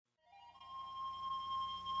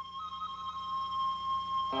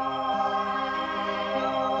我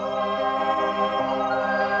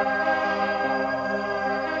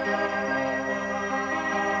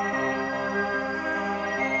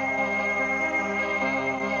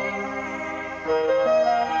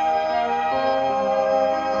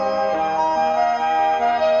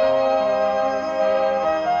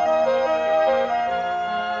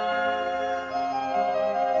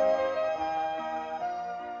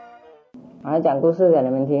讲故事给你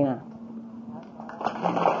们听啊。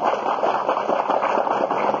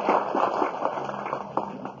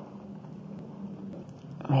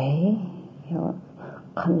有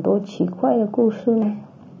很多奇怪的故事呢。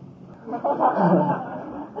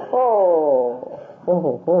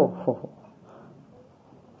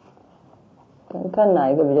看哪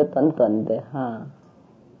一个比较短短的哈。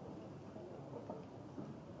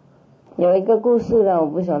有一个故事呢，我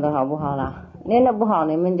不晓得好不好啦，念得不好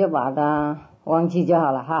你们就把它忘记就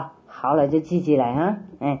好了哈，好了就记起来哈。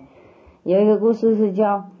有一个故事是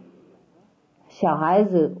叫小孩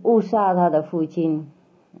子误杀他的父亲，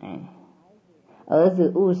儿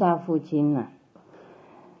子误杀父亲啊。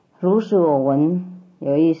如是我闻，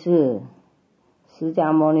有一次释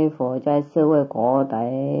迦牟尼佛在舍卫国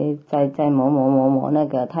在某那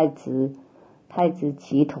个太子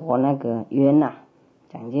祇陀那个园啊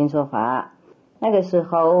讲经说法。那个时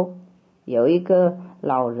候有一个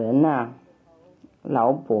老人啊，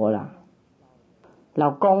老伯啦，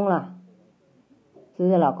老公啦，是不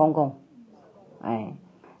是老公公？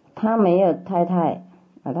他没有太太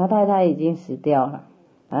他太太已经死掉了，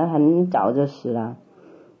很早就死了。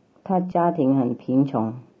他家庭很贫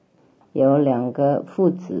穷，有2个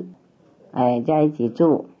父子，在一起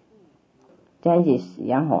住，在一起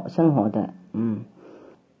生活的。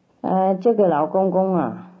这个老公公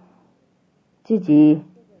啊，自己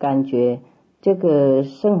感觉这个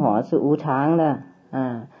生活是无常的，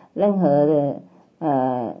任何的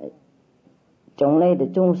种类的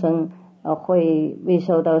众生会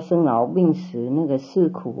受到生老病死那个世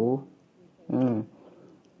苦，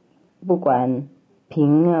不管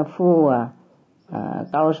贫啊富啊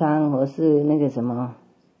高山或是那个什么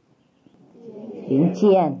贫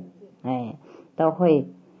贱，都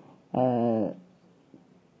会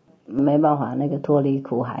没办法那个脱离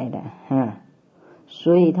苦海的，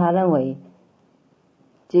所以他认为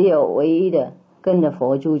只有唯一的跟着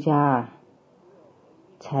佛出家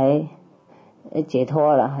才解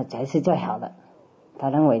脱了，才是最好的，他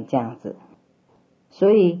认为这样子。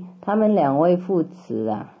所以他们2位父子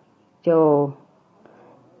啊，就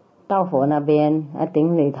到佛那边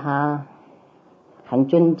顶礼他，很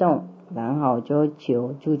尊重，然后就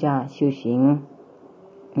求出家修行。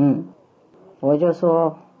我就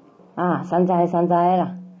说善哉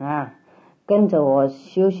了跟着我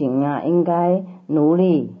修行啊，应该努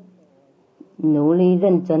力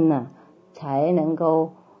认真才能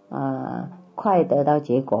够快得到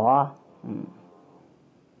结果。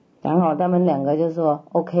然后他们2个就说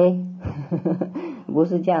OK 不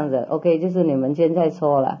是这样子 OK 就是你们现在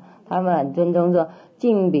说了，他们很尊重说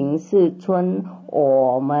敬禀世尊，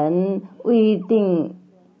我们一定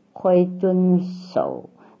会遵守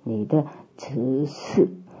你的指示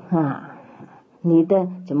你的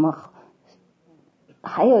怎么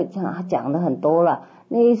还有讲的很多了，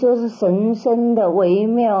那一说是神圣的微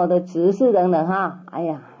妙的指示等等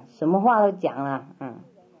什么话都讲了。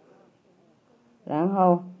然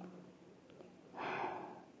后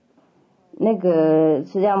那个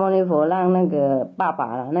释迦牟尼佛让那个爸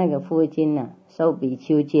爸那个父亲受比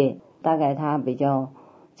丘戒，大概他比较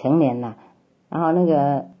成年了，然后那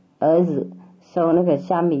个儿子受那个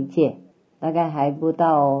沙弥戒，大概还不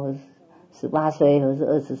到18岁或是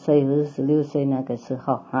20岁或是16岁那个时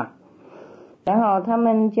候然后他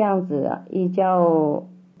们这样子依照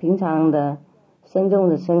平常的僧众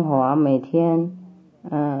的生活每天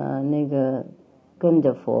那个跟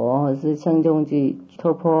着佛或是僧众去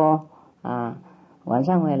托钵晚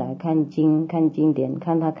上回来看经典，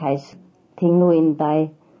看他开始听录音带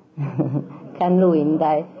看录音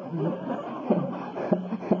带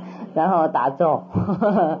然后打坐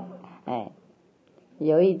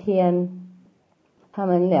有一天他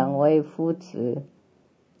们2位父子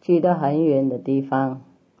去到很远的地方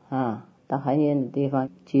到很远的地方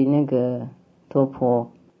去那个托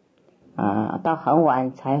钵到很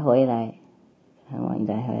晚才回来，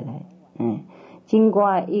经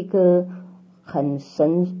过一个很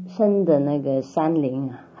神圣的那个山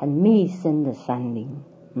林很密深的山林。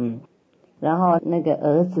然后那个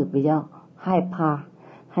儿子比较害怕，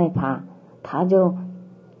他就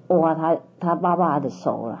握他爸爸的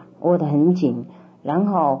手了，握得很紧，然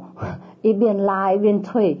后一边拉一边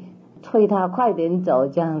催他快点走，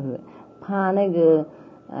这样子怕那个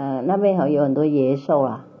那边有很多野兽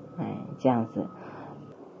啦，这样子。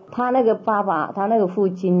他那个爸爸，他那个父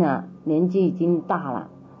亲啊，年纪已经大了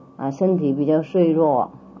身体比较脆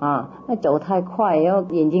弱那走太快，然后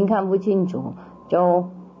眼睛看不清楚，就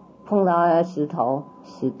碰到石头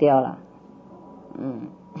死掉了。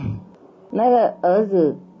那个儿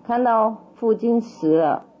子看到父亲死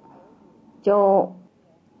了，就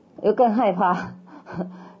又更害怕，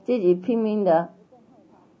自己拼命的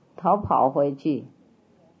逃跑回去。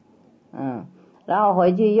然后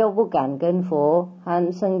回去又不敢跟佛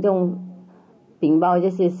和僧众禀报这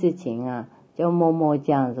些事情就默默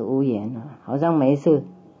这样子无言了，好像没事。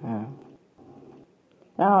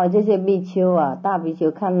然后这些比丘大比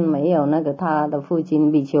丘看没有那个他的父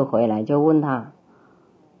亲比丘回来，就问他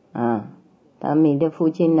你的父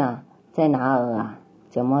亲在哪儿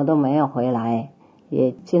怎么都没有回来，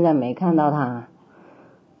也现在没看到他。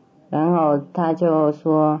然后他就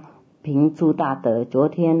说，凭诸大德，昨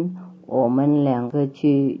天我们两个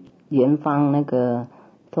去远方那个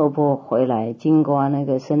托钵回来，经过那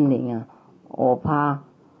个森林我怕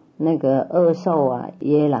那个恶兽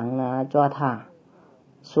野狼抓他，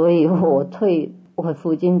所以我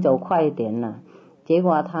父亲走快一点了，结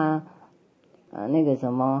果他那个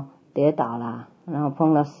什么跌倒了，然后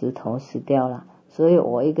碰到石头死掉了，所以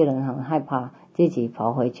我一个人很害怕，自己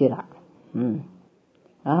跑回去了。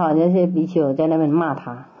然后那些比丘在那边骂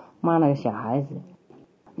那个小孩子，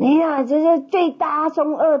你这是最大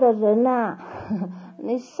凶恶的人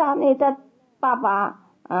你杀你的爸爸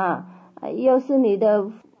又是你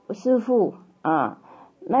的师父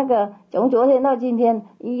那个从昨天到今天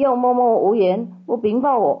又默默无言，不禀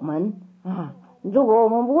报我们如果我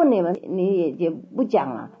们不问你们，你也不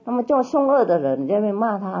讲那么做凶恶的人在那边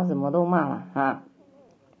骂他，什么都骂了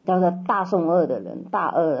叫做大凶恶的人，大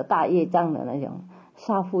恶大业障的那种，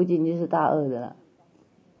杀父亲就是大恶的了。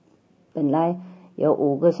本来有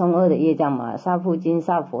5个凶恶的业障嘛，杀父亲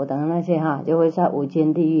杀佛等那些就会杀无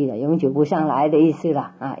间地狱了，永久不上来的意思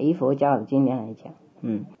啦以佛教的经验来讲。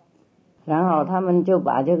然后他们就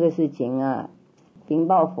把这个事情禀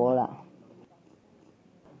报佛了，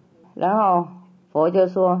然后佛就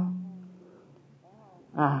说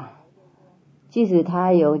即使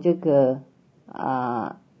他有这个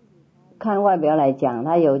看外表来讲，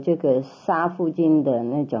他有这个杀父亲的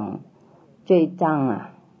那种罪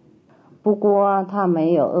障不过他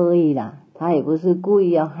没有恶意啦，他也不是故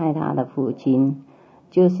意要害他的父亲，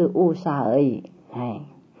就是误杀而已。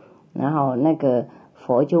然后那个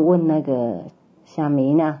佛就问那个小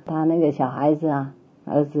弥他那个小孩子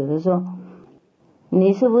儿子，他说，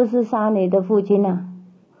你是不是杀你的父亲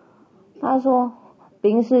他说，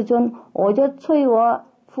禀世尊，我就催我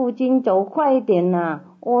父亲走快一点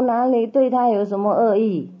我哪里对他有什么恶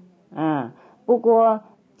意不过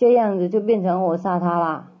这样子就变成我杀他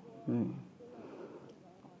啦。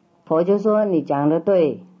佛就说，你讲的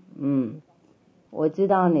对，我知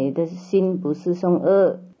道你的心不是凶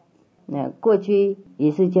恶，过去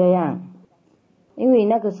也是这样，因为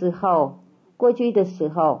那个时候过去的时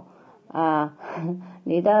候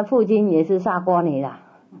你的父亲也是杀过你啦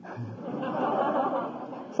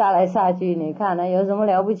杀来杀去，你看有什么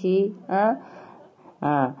了不起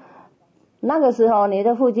那个时候你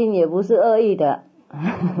的父亲也不是恶意的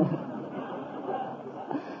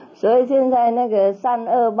所以现在那个善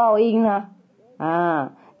恶报应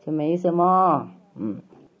就没什么。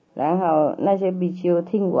然后那些比丘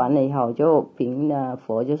听完了以后就禀了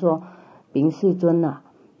佛，就说，禀世尊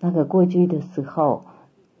那个过去的时候，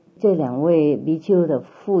这2位比丘的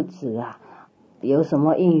父子有什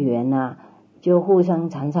么因缘就互相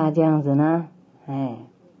残杀这样子呢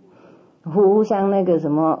互相那个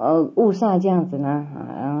什么误杀这样子呢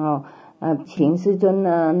然后请世尊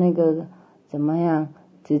那个怎么样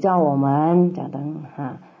指教我们讲等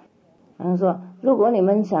然后说，如果你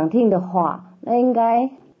们想听的话，那应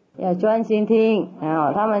该要专心听。然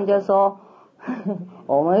后他们就说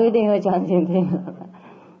我们一定会专心听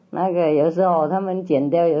那个有时候他们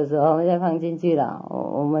剪掉，有时候我们再放进去了，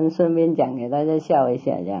我们顺便讲给大家笑一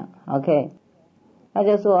下这样 OK。 他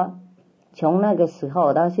就说，从那个时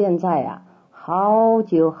候到现在好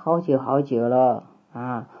久了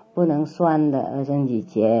不能算的二生几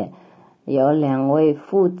劫，有2位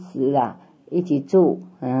父子一起住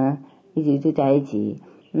一起住在一起。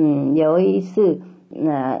有一次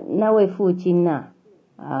那位父亲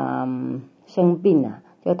生病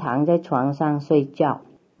就躺在床上睡觉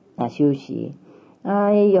休息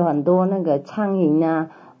有很多那个苍蝇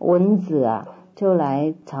蚊子就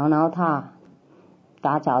来吵闹他，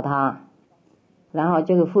打扰他。然后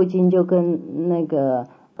这个父亲就跟那个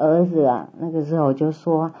儿子那个时候就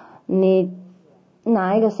说，你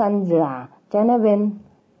拿一个扇子在那边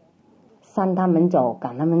煽他们走，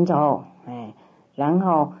赶他们走，然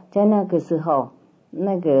后在那个时候，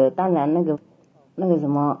当然那个什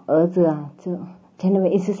么儿子啊，就在那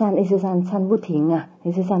边一直扇不停啊，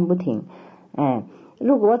一直扇不停，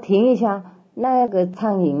如果停一下，那个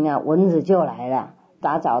苍蝇啊，蚊子就来了，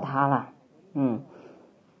打扰他了，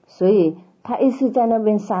所以他一直在那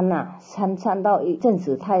边扇啊，扇到一阵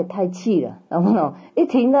子太气了，然后一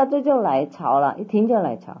停他就来吵了，一停就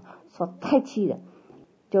来吵，说太气了，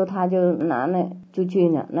他就拿就去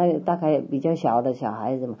那个大概比较小的小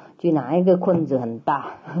孩子嘛，去拿一个棍子很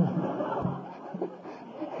大，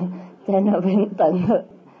在那边等着，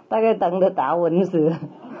大概等着打蚊子，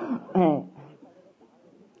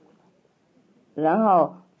然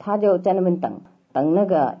后他就在那边等那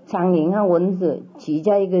个苍蝇和蚊子挤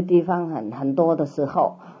在一个地方很多的时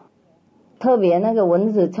候，特别那个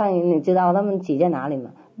蚊子苍蝇，你知道他们挤在哪里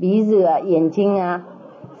吗？鼻子啊，眼睛啊，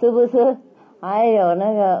是不是？还有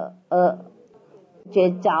那个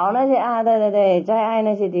脚那些啊，对，在爱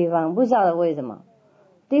那些地方，不晓得为什么，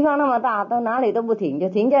地方那么大，到哪里都不停，就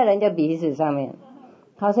停在人家鼻子上面，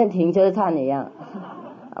好像停车场一样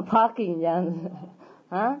，parking 这样子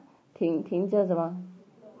啊，停车什么？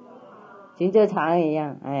停车场一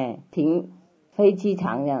样，停飞机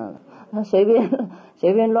场这样子，他随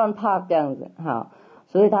便乱park这样子，好，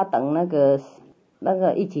所以他等那个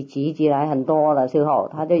一起挤起来很多的时候，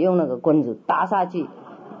他就用那个棍子打下去，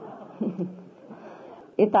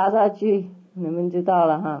一打下去，你们知道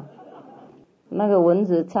了哈，那个蚊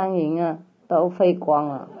子苍蝇啊都飞光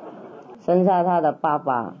了，剩下他的爸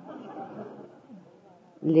爸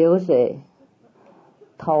流水，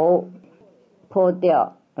头破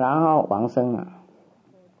掉，然后往生了，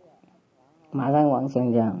马上往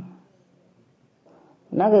生这样。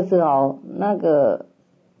那个时候那个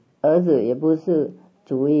儿子也不是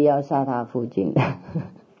主意要杀他父亲的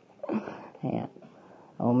哎呀，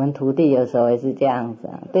我们徒弟有时候也是这样子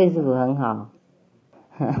啊，对师父很好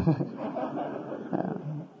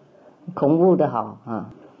恐怖的好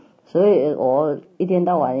啊，所以我一天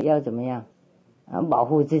到晚要怎么样保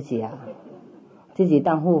护自己啊，自己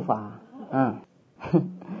当护法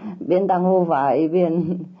边当护法一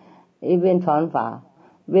边传法，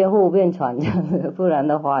边护边传这样子，不然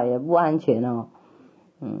的话也不安全哦。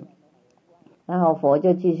然后佛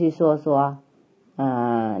就继续说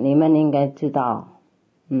你们应该知道，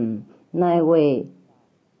那一位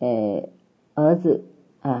儿子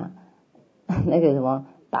那个什么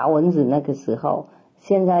打蚊子那个时候，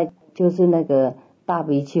现在就是那个大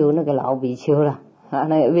比丘那个老比丘了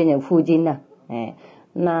那个变成父亲了，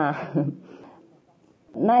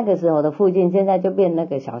那个时候的父亲现在就变那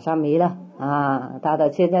个小沙弥了他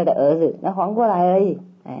的现在的儿子，那还过来而已，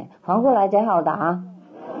还过来才好打，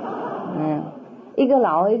一个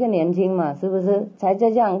老一个年轻嘛，是不是？才这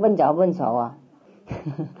样笨脚笨手啊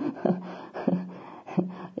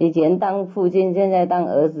以前当父亲，现在当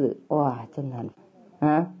儿子，哇，真的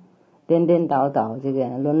颠颠倒倒，这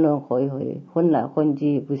个轮轮回回，混来混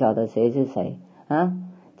去，不晓得谁是谁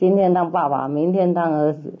今天当爸爸，明天当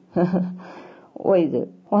儿子位置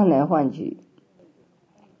换来换去。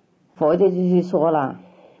佛就继续说了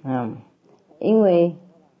因为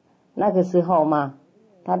那个时候嘛，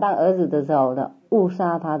他当儿子的时候的误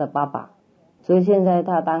杀他的爸爸，所以现在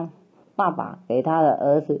他当爸爸给他的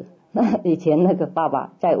儿子，那以前那个爸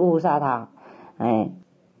爸在误杀他，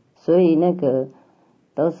所以那个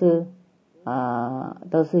都是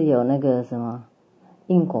有那个什么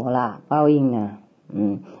因果啦，报应啊，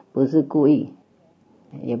不是故意，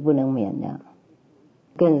也不能免的。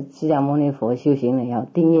跟释迦牟尼佛修行了以后，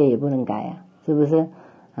定业也不能改是不是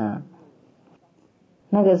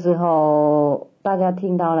那个时候大家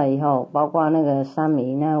听到了以后，包括那个沙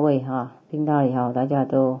弥那位听到了以后，大家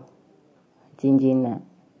都精进的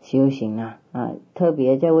修行特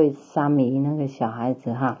别这位沙弥那个小孩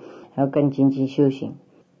子要更精进修行，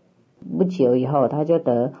不久以后他就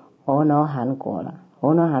得阿罗汉果了。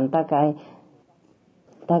阿罗汉大概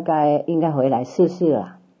应该回来世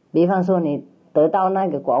了，比方说你得到那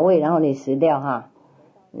个果位，然后你死掉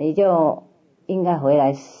你就应该回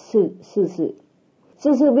来世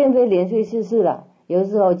并非连续世了，有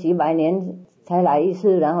时候几百年才来一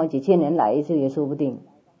次，然后几千年来一次也说不定，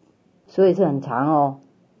所以是很长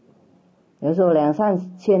有时候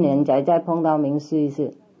2-3千年才再碰到明世一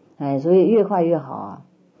次，所以越快越好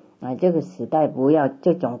这个时代不要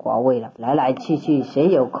这种果位了，来来去去谁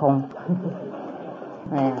有空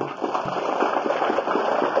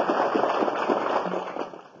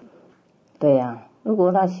对呀，如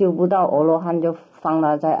果他修不到阿罗汉，就放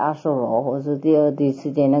他在阿修罗或是第二地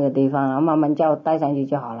世界那个地方，然后慢慢带上去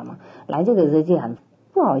就好了嘛。来这个世界很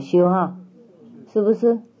不好修是不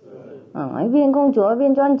是？一边工作一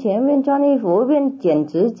边赚钱，一边穿衣服，一边剪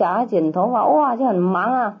指甲、剪头发，哇，就很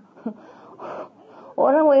忙啊。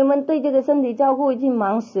我认为我们对这个身体照顾已经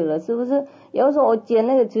忙死了，是不是？有时候我剪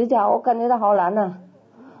那个指甲，我感觉到好难啊，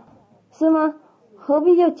是吗？何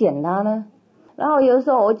必要剪它呢？然后有时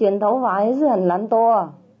候我剪头发也是很懒惰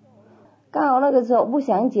啊，刚好那个时候不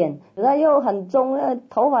想剪，它又很重，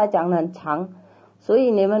头发长得很长，所以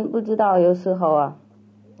你们不知道，有时候啊，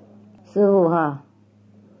师父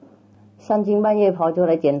三更半夜跑出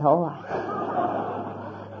来剪头发，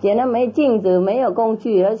剪了没镜子，没有工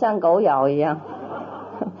具，像狗咬一样。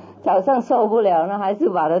早上受不了，那还是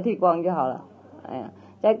把它剃光就好了。哎呀，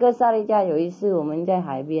在哥萨利加有一次我们在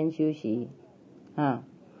海边休息，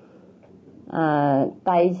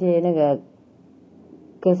带一些那个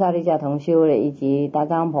哥萨利加同修的以及大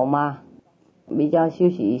帐篷嘛，比较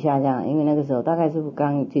休息一下这样，因为那个时候大概是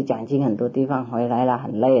刚去讲经很多地方回来了，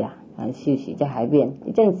很累了，休息在海边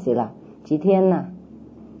一阵子了，几天了，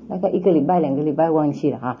大概1个礼拜2个礼拜忘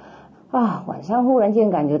记了晚上忽然间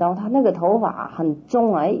感觉到他那个头发很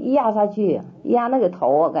重啊，压下去压那个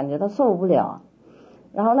头感觉到受不了，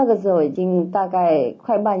然后那个时候已经大概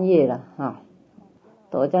快半夜了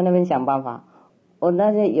我在那边想办法，我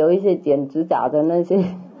那些有一些剪指甲的那些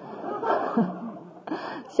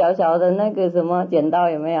小小的那个什么剪刀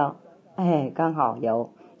有没有？刚好有，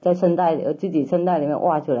在身袋里，我自己身袋里面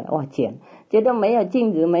挖出来，剪，觉得没有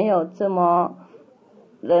镜子，没有这么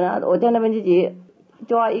人啊，我在那边自己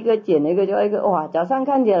抓一个剪一个抓一个，早上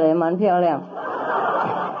看起来也蛮漂亮，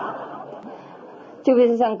就不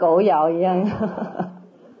是像狗咬一样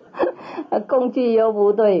工具又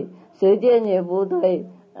不对，时间也不对，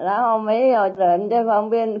然后没有人在旁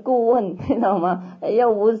边顾问，你懂吗？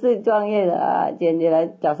又不是专业的剪起来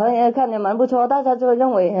早上也看着蛮不错，大家就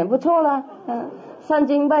认为很不错啦三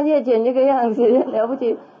更半夜剪这个样子了不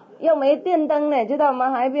起，又没电灯呢，知道吗？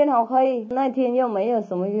海边好黑，那天又没有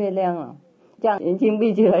什么月亮了，这样眼睛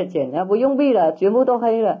闭起来剪不用闭了，全部都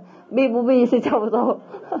黑了，闭不闭是差不多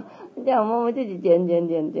这样我们自己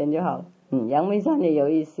剪就好了。阳明山也有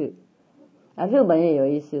意思日本也有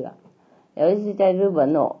意思有一次在日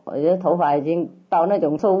本我觉得头发已经到那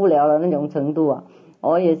种受不了了那种程度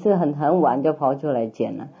我也是很晚就跑出来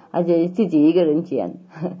剪了，而且自己一个人剪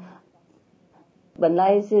本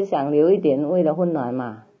来是想留一点为了温暖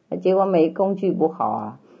嘛，结果没工具不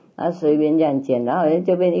好随便这样剪，然后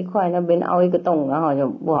这边一块那边凹一个洞，然后就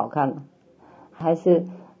不好看了，还是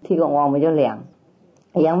剃光光比较凉。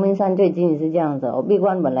阳明山最近是这样子，我闭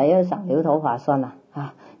关本来要想留头发算了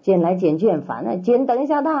剪来剪去很烦剪等一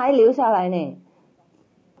下它还留下来呢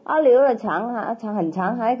留了长很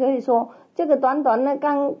长，还可以说这个短短的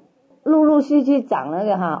刚陆陆续续长那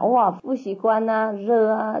个不习惯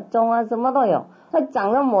热重什么都有，它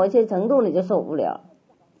长到某一些程度你就受不了。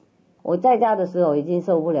我在家的时候已经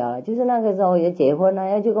受不了了，就是那个时候也结婚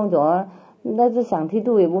要去工作那是想剃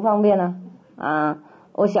度也不方便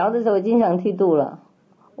我小的时候经常剃度了，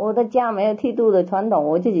我的家没有剃度的传统，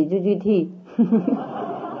我自己就去剃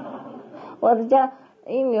我的家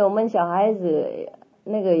因为我们小孩子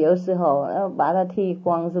那个有时候要把它剃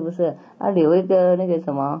光，是不是留一个那个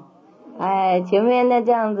什么前面的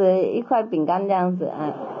这样子一块饼干这样子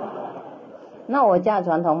那我家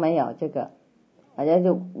传统没有这个，大家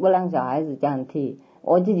就不让小孩子这样剃，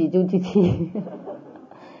我自己就去剃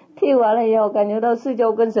剃完了以后感觉到四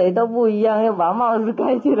周跟谁都不一样，要把帽子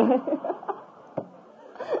盖起来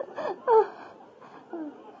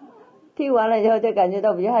剃完了以后就感觉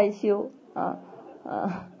到比较害羞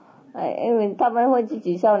因为他们会自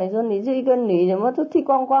己笑，你说你是一个女怎么都剃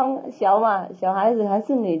光光，小孩子还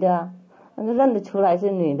是女的认得出来是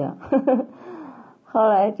女的后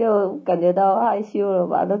来就感觉到害羞了，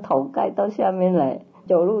把他头盖到下面来，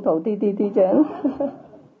走路头剃这样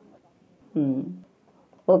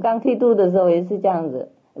我刚剃度的时候也是这样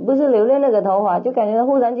子，不是留恋那个头发，就感觉到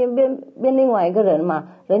忽然间变另外一个人嘛，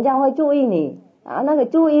人家会注意你那个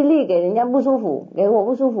注意力给人家不舒服，给我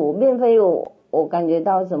不舒服，并非我感觉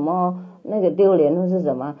到什么那个丢脸或是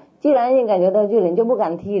什么，既然你感觉到丢脸就不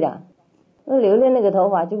敢剃了，留恋那个头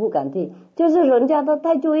发就不敢剃，就是人家都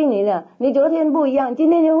太注意你了，你昨天不一样，今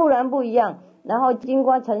天就忽然不一样，然后经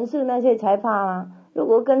过尘世那些才怕如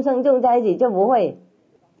果跟僧众在一起就不会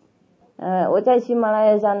我在喜马拉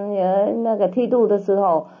雅山那个剃度的时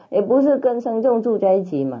候也不是跟僧众住在一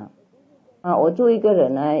起嘛我住一个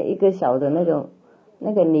人一个小的那种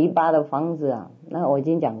那个泥巴的房子那我已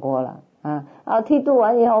经讲过了剃度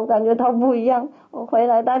完以后感觉到不一样，我回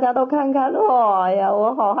来大家都看看呀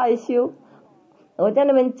我好害羞，我在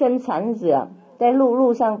那边蒸铲子在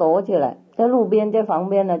路上躲起来，在路边在旁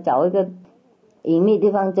边找一个隐秘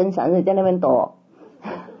地方蒸铲子在那边躲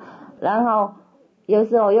然后有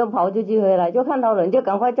时候又跑出去回来，就看到人就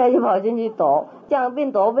赶快再去跑进去躲，这样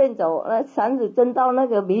边躲边走，那绳子伸到那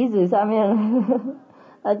个鼻子上面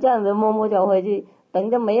了，这样子摸摸就回去，等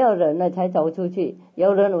着没有人了才走出去，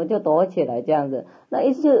有人我就躲起来这样子，那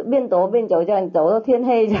一次边躲边走，这样走到天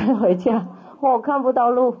黑才回家，看不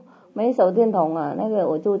到路，没手电筒啊，那个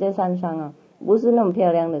我住在山上啊，不是那么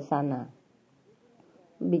漂亮的山啊，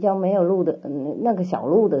比较没有路的那个小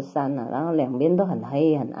路的山啊，然后两边都很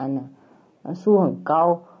黑很暗啊，树很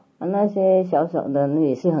高，那些小小的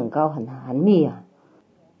也是很高很密啊。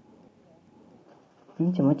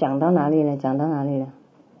怎么讲到哪里了？讲到哪里了？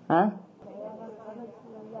啊？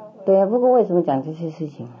对啊，不过为什么讲这些事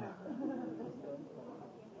情？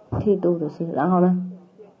剃度的事，然后呢？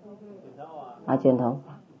剪头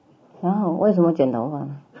发。然后为什么剪头发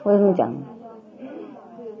呢？为什么讲？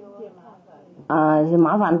是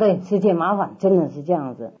麻烦，对，是件麻烦，真的是这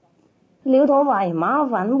样子。留头发也麻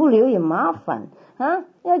烦，不留也麻烦啊，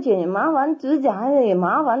要剪也麻烦，指甲也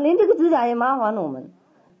麻烦，连这个指甲也麻烦我们。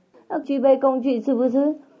要具备工具，是不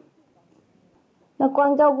是？那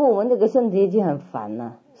光照顾我们这个身体就很烦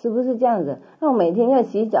了，是不是这样子？那我每天要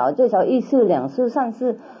洗澡，最少1次、2次、3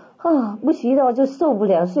次，不洗的话就受不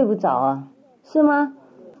了，睡不着啊，是吗？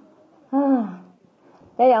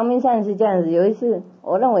在阳明山是这样子，有一次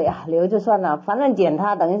我认为留就算了，反正剪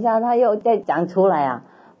它，等一下它又再长出来啊。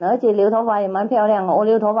而且留头发也蛮漂亮我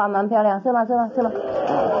留头发蛮漂亮，是吗？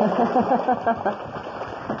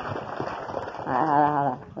好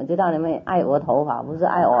了，我知道你们爱我头发，不是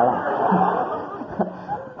爱我了。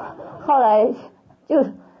后来就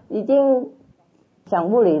已经想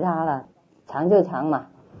不理他了，长就长嘛，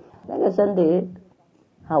那个身体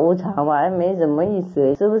好无常嘛，没什么意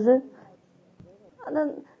思，是不是？那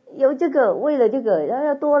有这个，为了这个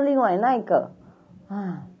要多另外那一个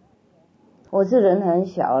我是人很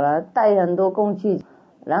小了，带很多工具，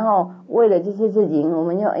然后为了这些事情，我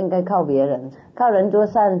们要应该靠别人，靠人做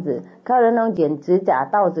扇子，靠人能剪指甲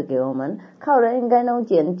刀子给我们，靠人应该能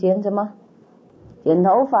剪什么，剪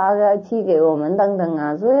头发漆给我们等等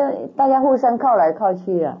啊，所以大家互相靠来靠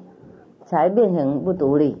去啊，才变成不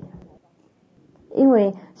独立。因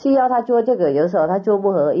为需要他做这个，有时候他做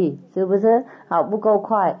不合意，是不是？不够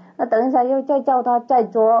快，那等一下又再叫他再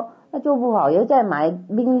做，那做不好又再买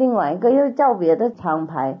另外一个，又叫别的厂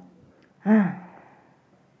牌。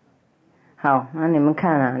好，那你们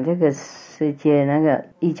看这个世界那个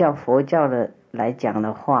依照佛教的来讲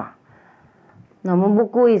的话，那我们不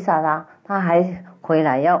故意杀他，他还回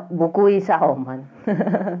来要不故意杀我们。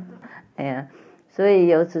所以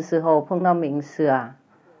有的时候碰到名师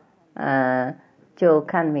就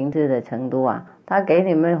看名字的程度他给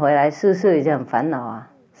你们回来4次就很烦恼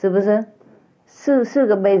是不是？4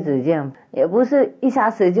个辈子这样，也不是一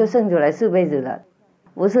下子就生出来4辈子了，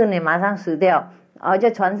不是你马上死掉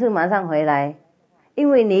就传世马上回来，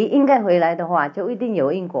因为你应该回来的话，就一定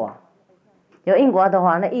有因果，有因果的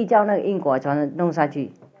话，那依照那个因果传弄下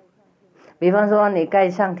去。比方说你该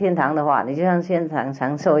上天堂的话，你就上天堂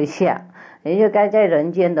享受一下，你就该在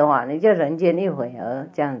人间的话，你就人间一会儿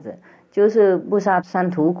这样子，就是不杀三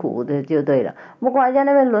途苦的就对了。不过在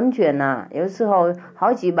那边轮chuyển有时候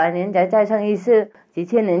好几百年才再生一次，几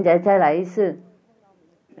千年才再来一次，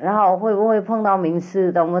然后会不会碰到名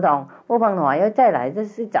师，懂不懂？不碰的话要再来，就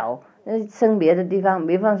是找生别的地方。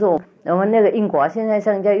比方说我们那个因果现在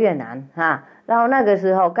生在越南然后那个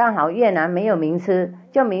时候刚好越南没有名师，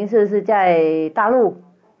就名师是在大陆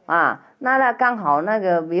那刚好那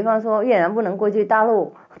个比方说越南不能过去大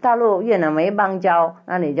陆越南没邦交，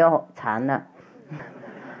那你就惨了，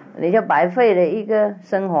你就白费了一个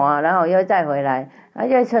生活，然后又再回来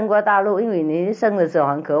又升过大陆，因为你生的时候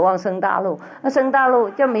很渴望升大陆，升大陆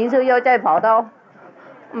就名师又再跑到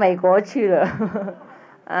美国去了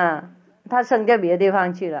他升在别的地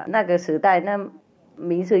方去了。那个时代那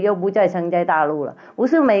名师又不再生在大陆了，不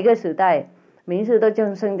是每个时代名师都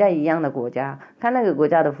就生在一样的国家，看那个国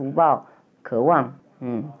家的福报渴望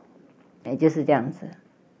也就是这样子。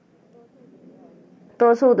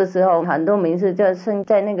多数的时候很多名师就生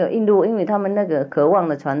在那个印度，因为他们那个渴望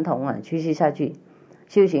的传统继续下去，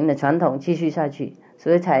修行的传统继续下去，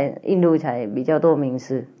所以印度才比较多名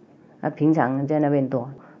师平常在那边多，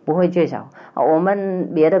不会缺少我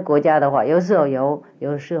们别的国家的话，有时候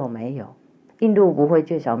有时候没有。印度不会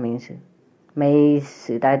缺少名师，每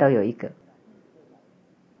时代都有一个，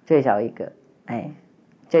最少一个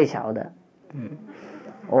最少的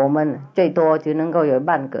我们最多就能够有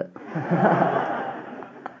半个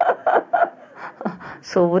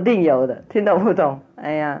说不定有的，听懂不懂？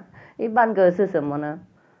一半个是什么呢？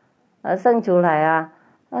生出来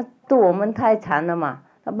对我们太惨了嘛，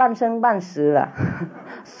他半生半死了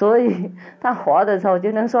所以他活的时候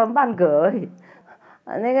就能算半个而已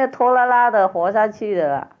那个拖拉拉的活下去的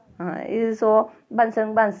啦，意思说半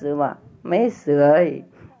生半死嘛，没死而已，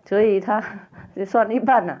所以他就算一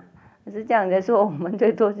半啦，是这样的说，我们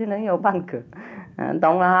最多就能有半个，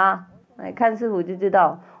懂了哈？看师傅就知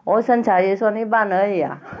道，我身材也算一半而已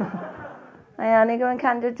啊。哎呀，你给我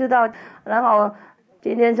看就知道，然后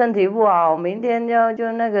今天身体不好，明天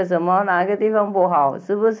就那个什么哪个地方不好，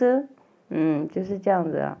是不是？就是这样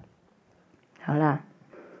子啊。好啦，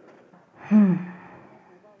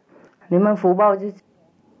你们福报就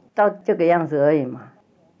到这个样子而已嘛。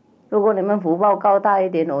如果你们福报高大一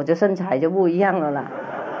点，我就身材就不一样了啦。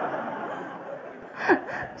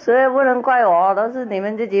所以不能怪我，都是你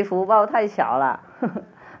们自己福报太小了。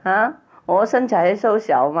我身材瘦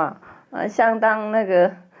小嘛，相当那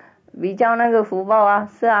个比较那个福报啊，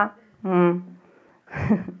是啊，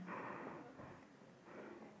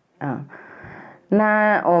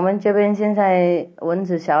那我们这边现在蚊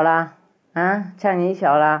子小啦，苍蝇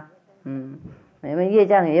小啦，你们业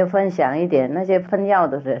障也要分享一点，那些喷药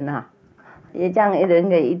的人啊，业障一人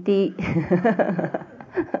给一滴，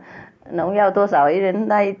农药多少一人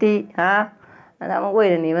那一滴啊，那他们为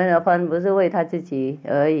了你们而喷，不是为他自己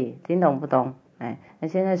而已，听懂不懂？那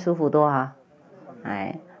现在舒服多啊，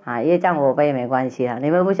业障我背没关系啊，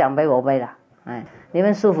你们不想背我背了，你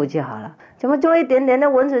们舒服就好了。怎么做一点点的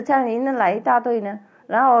蚊子苍蝇那来一大堆呢？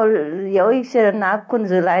然后有一些人拿棍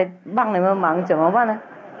子来帮你们忙，怎么办呢？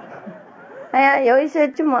哎呀，有一些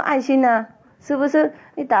这么爱心呢，是不是？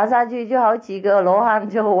一打下去就好几个罗汉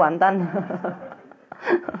就完蛋了。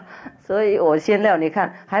所以我先料，你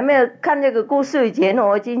看还没有看这个故事以前，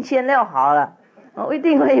我已经先料好了，一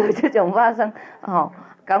定会有这种发生，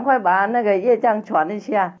赶快把那个业障传一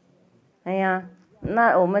下。哎呀，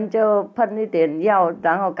那我们就喷一点药，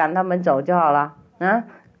然后赶他们走就好了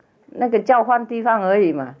那个叫换地方而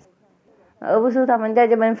已嘛，而不是他们在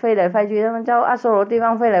这边飞来飞去，他们叫阿修罗地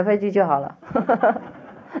方飞来飞去就好了。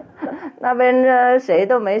那边谁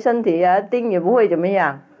都没身体啊，叮也不会怎么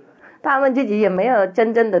样，他们自己也没有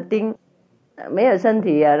真正的叮，没有身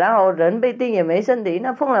体啊，然后人被叮也没身体，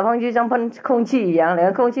那碰来碰去像喷空气一样，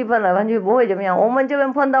连空气喷来喷去不会怎么样，我们这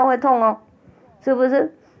边碰到会痛哦，是不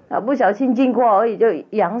是？不小心经过而已就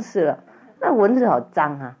痒死了。那蚊子好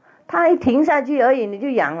脏啊，它一停下去而已你就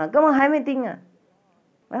痒了，根本还没叮啊。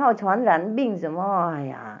然后传染病什么，哎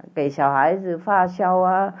呀，给小孩子发烧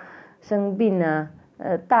啊，生病啊，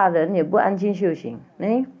大人也不安心修行。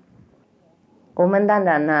我们当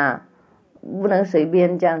然不能随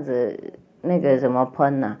便这样子那个什么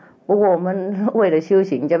喷不过我们为了修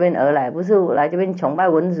行这边而来，不是来这边崇拜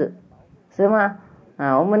蚊子，是吗？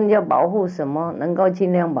我们要保护什么，能够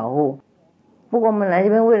尽量保护。不过我们来这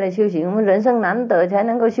边为了修行，我们人生难得才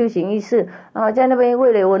能够修行一次在那边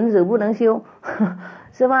为了蚊子不能修，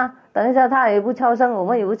是吗？等一下他也不超生，我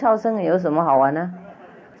们也不超生，有什么好玩呢？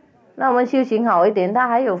那我们修行好一点，他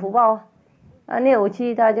还有福报灭武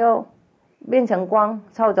器他就变成光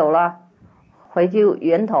超走了，回去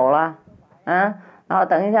源头了然后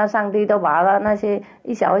等一下上帝都把它那些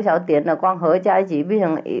一小一小点的光合在一起变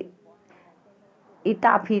成一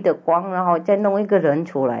大批的光，然后再弄一个人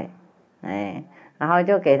出来然后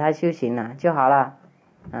就给他修行了就好了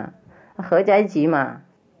合在一起嘛。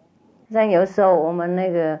像有时候我们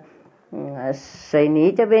那个水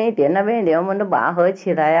泥这边一点那边一点，我们都把它合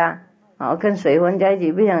起来跟水混在一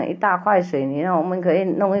起变成一大块水泥，然后我们可以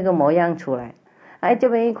弄一个模样出来。这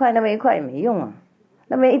边一块那边一块也没用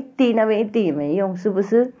那边一滴那边一滴也没用，是不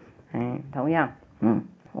是？同样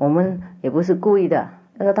我们也不是故意的，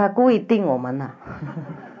他故意定我们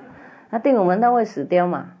他定我们他会死掉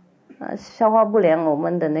嘛消化不良，我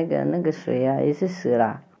们的那个水也是死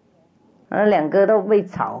了两个都被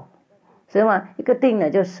炒，是吗？一个定了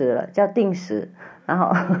就死了，叫定死，然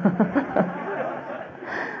后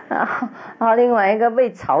然后另外一个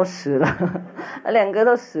被炒死了，两个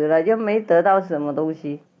都死了，就没得到什么东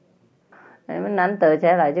西。你们难得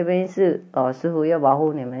才来这边是师父要保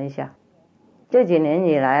护你们一下。这几年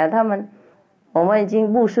以来我们已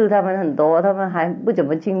经布施他们很多，他们还不怎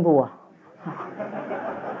么进步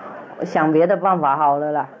想别的办法好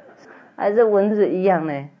了啦，还是蚊子一样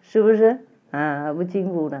呢，是不是？不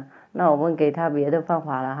进步呢，那我们给他别的方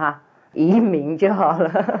法了移民就好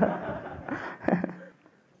了。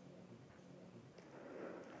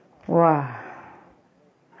哇，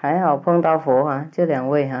还好碰到佛这两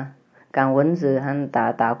位赶蚊子和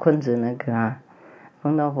打昆子那个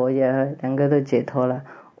碰到佛也两个都解脱了，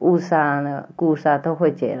误杀故杀都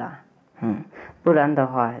会解了，不然的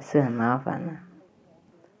话是很麻烦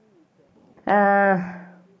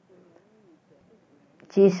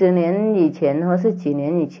几十年以前或是几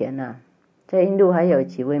年以前在印度还有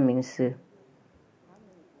几位名师，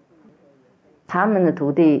他们的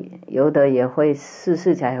徒弟有的也会4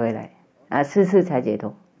世才回来啊，4世才解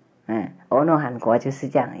脱。阿罗汉果就是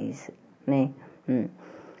这样的意思。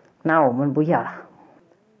那我们不要了，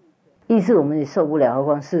意识我们也受不了，何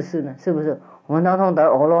况4世呢？是不是？我们通通得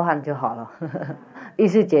阿罗汉就好了，意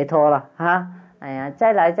识解脱了啊！哎呀，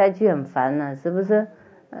再来再去很烦了，是不是？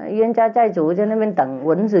冤家债主在那边等，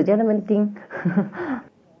蚊子在那边叮，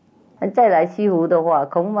再来西湖的话，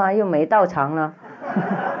恐怕又没到场了。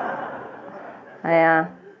哎呀，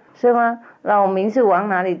是吗？那我名士往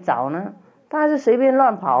哪里找呢？他是随便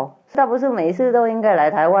乱跑，他不是每次都应该来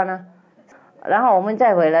台湾啊？然后我们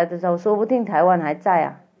再回来的时候，说不定台湾还在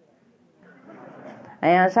啊。哎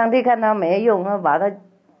呀，上帝看他没用，把他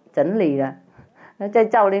整理了，再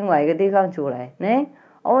造另外一个地方出来。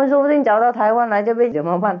我们说不定找到台湾来就被怎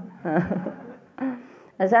么办？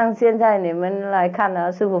像现在你们来看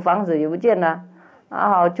呢，师父房子也不见了，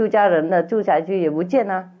好住家人的住宅区也不见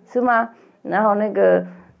了，是吗？然后那个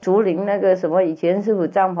竹林那个什么以前师父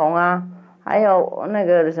帐篷啊，还有那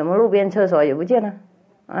个什么路边厕所也不见了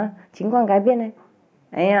啊，情况改变了。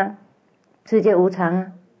哎呀，世界无常啊。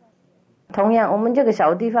同样我们这个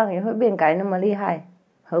小地方也会变改那么厉害，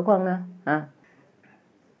何况呢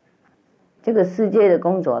这个世界的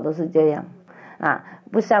工作都是这样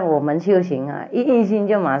不像我们修行一心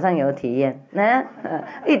就马上有体验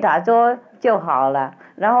一打坐就好了，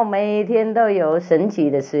然后每天都有神奇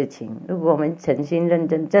的事情。如果我们诚心认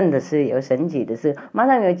真，真的是有神奇的事，马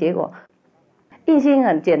上有结果。一心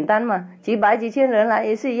很简单嘛，几百几千人来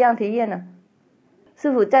也是一样体验了。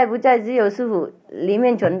师父在不在，只有师父里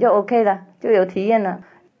面存就 OK 了，就有体验了。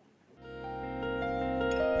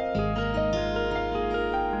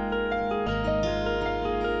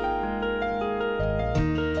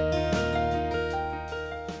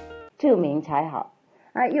证明才好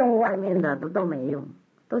用外面的都没用，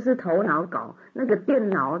都是头脑搞，那个电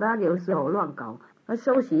脑它有时候乱搞，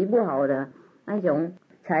收集不好的那种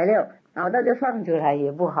材料，然后它就放出来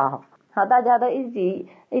也不好。大家都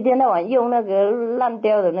一天到晚用那个烂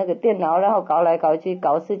掉的那个电脑，然后搞来搞去，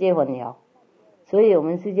搞世界混淆，所以我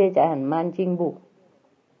们世界才很慢进步。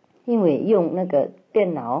因为用那个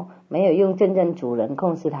电脑没有用真正主人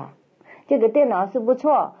控制它。这个电脑是不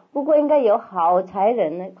错，不过应该有好才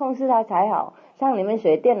人控制它才好。像你们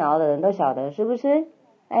学电脑的人都晓得，是不是？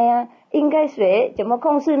哎呀，应该学怎么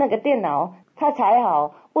控制那个电脑它才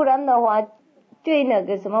好，不然的话最那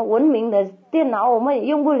个什么文明的电脑我们也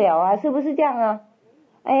用不了啊，是不是这样啊？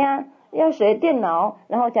哎呀，要学电脑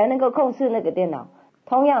然后才能够控制那个电脑。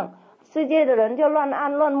同样世界的人就乱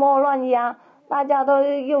按乱摸乱压，大家都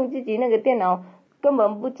用自己那个电脑，根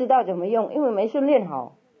本不知道怎么用，因为没训练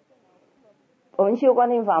好。我们修观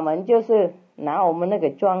念法门就是拿我们那个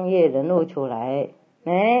专业人物出来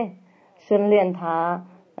训练他，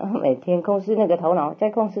然后每天控制那个头脑，再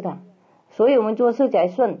控制他，所以我们做事才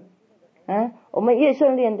顺我们越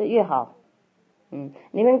训练的越好。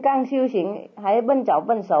你们刚修行还笨脚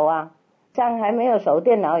笨手像还没有熟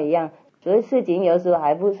电脑一样，所以事情有时候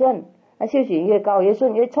还不顺，修行越高越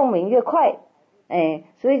顺，越聪明越快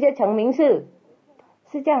所以就成名士，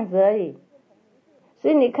是这样子而已。所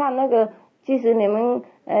以你看那个，即使你们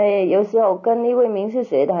有时候跟一位名士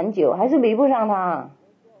学的很久，还是比不上他，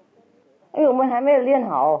因为我们还没有练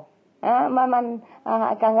好慢慢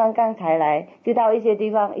刚才来知道一些地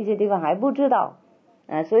方还不知道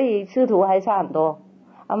所以师徒还差很多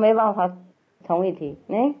没办法同一体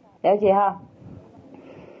了解哈。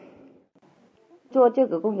做这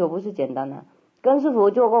个工作不是简单的，跟师父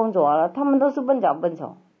做工作了，他们都是笨脚笨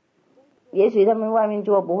手，也许他们外面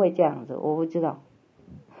做不会这样子，我不知道。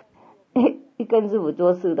一跟师父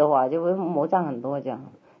做事的话就会魔障很多，这样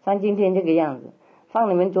像今天这个样子，放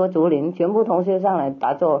你们做竹林，全部同学上来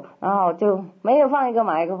打坐，然后就没有放一个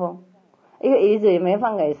麦克风，一个椅子也没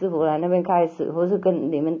放给师父来那边开始，或是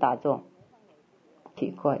跟你们打坐，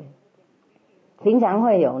奇怪。平常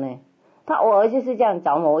会有呢，他偶尔就是这样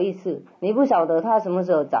找某一次，你不晓得他什么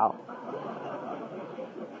时候找，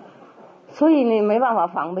所以你没办法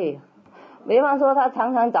防备。比方说他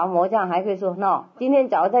常常找魔将，还可以说今天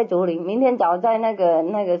找在竹林，明天找在那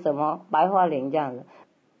个什么白桦林这样子。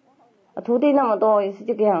徒弟那么多也是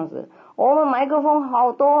这个样子。我们麦克风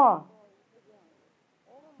好多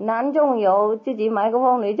男众有自己麦克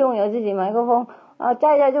风，女众有自己麦克风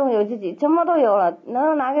在家众有自己，什么都有了，然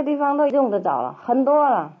后哪个地方都用得着了，很多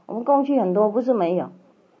了。我们工具很多，不是没有，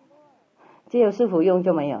只有师父用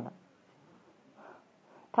就没有了。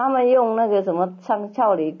他们用那个什么唱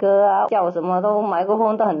俏里歌叫什么都麦克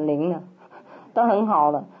风都很灵的，都很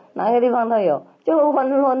好的，哪个地方都有，就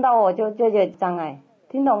混到我就这些障碍，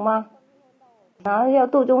听懂吗？然后要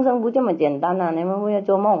度众生不这么简单你们不要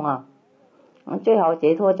做梦最好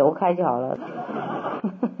解脱走开就好了。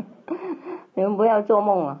你们不要做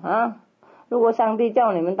梦了啊！如果上帝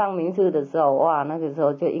叫你们当名士的时候，哇，那个时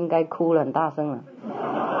候就应该哭了很大声了，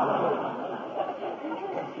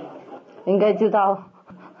应该知道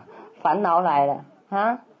烦恼来了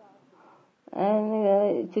啊！那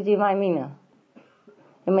个出去卖命了，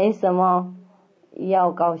也没什么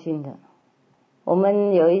要高兴的。我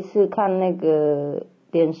们有一次看那个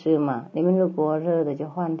电视嘛，你们如果热的就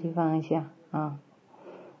换地方一下啊，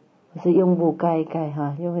是用布盖一盖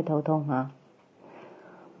哈，又会头痛啊。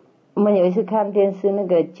我们有一次看电视，那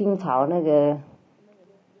个清朝那个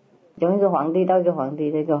从一个皇帝到一个皇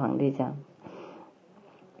帝，这个皇帝这样。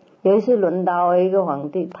有一次轮到一个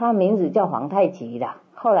皇帝，他名字叫皇太极啦。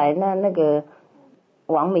后来那个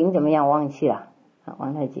王名怎么样忘记了，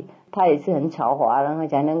皇太极，他也是很狡猾，然后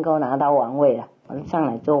才能够拿到王位了，上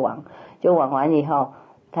来做王。就王完以后，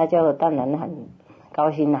他就当然很高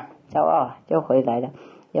兴啦，骄傲就回来了。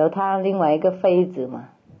有他另外一个妃子嘛，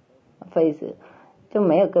妃子就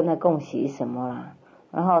没有跟他恭喜什么啦，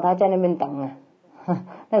然后他在那边等啊，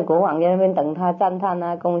那个国王在那边等他赞叹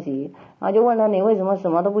啊恭喜，然后就问他你为什么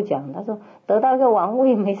什么都不讲？他说得到一个王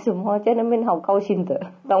位没什么，在那边好高兴的，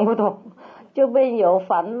懂不懂？这边有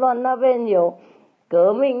反乱，那边有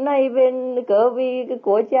革命，那一边隔壁一个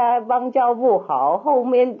国家邦交不好，后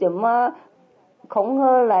面怎么恐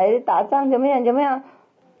吓来打仗，怎么样？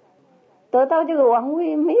得到这个王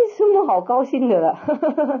位没什么好高兴的了。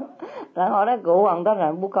然后那国王当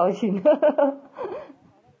然不高兴，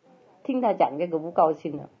听他讲这个不高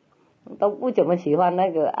兴了，都不怎么喜欢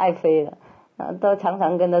那个爱妃了，都常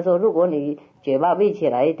常跟他说，如果你嘴巴闭起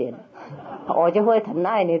来一点，我就会疼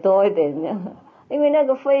爱你多一点。因为那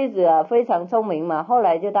个妃子啊非常聪明嘛，后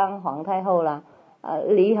来就当皇太后啦，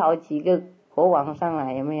离好几个国王上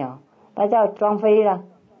来，有没有？他叫庄妃啦，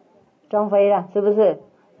是不是？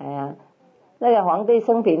哎呀，那个皇帝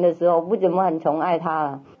生平的时候不怎么很宠爱他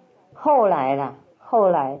了，后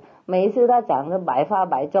来每一次他讲的百发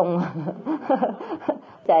百中，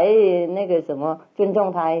才那个什么尊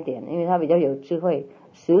重他一点，因为他比较有智慧。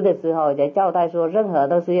死的时候才交代说，任何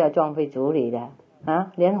都是要庄妃处理的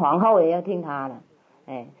啊，连皇后也要听他的。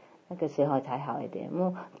那个时候才好一点。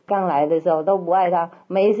刚来的时候都不爱他，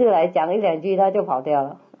每一次来讲一两句他就跑掉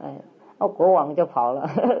了，国王就跑了，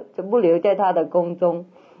就不留在他的宫中，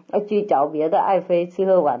去找别的爱妃吃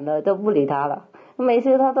喝玩乐，都不理他了。每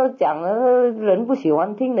次他都讲了人不喜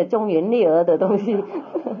欢听的忠言逆耳的东西。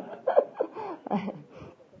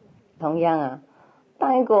同样啊，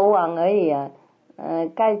当一个国王而已啊，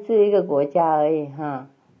盖制一个国家而已哈，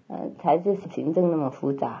才是行政那么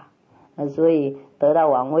复杂，所以得到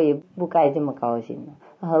王位不该这么高兴，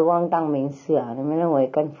何况当名士啊，你们认为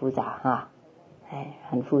更复杂哈？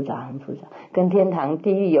很复杂，跟天堂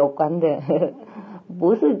地狱有关的，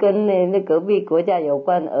不是跟那隔壁国家有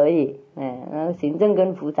关而已。然后行政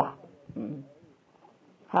更复杂。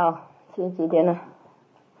好，是几点了？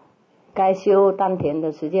该修丹田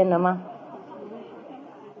的时间了吗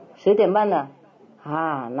？10点半了。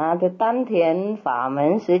那就丹田法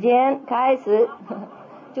门时间开始。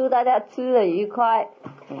祝大家吃得愉快。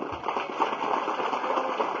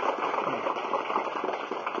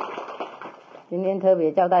今天特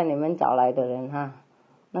别交代你们找来的人哈，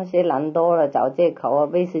那些懒多了找借口啊，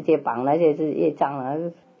被世界绑那些是业障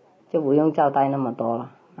了，就不用交代那么多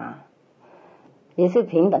了啊，也是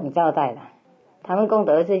平等交代的。他们功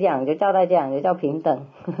德是这样，就交代这样，就叫平等。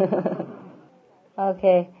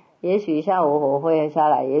OK， 也许下午我会下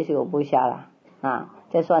来，也许我不下了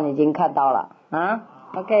这算已经看到了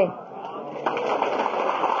OK。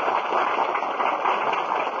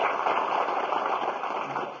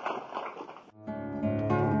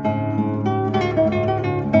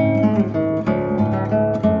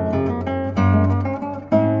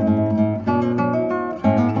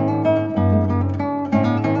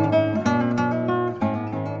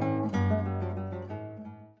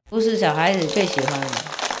不是小孩子最喜欢的。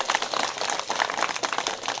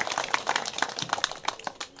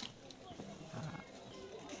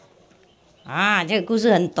这个故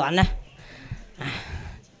事很短了，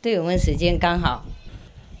对我们时间刚好。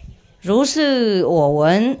如是我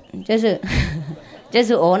闻，就是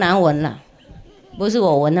我难闻了，不是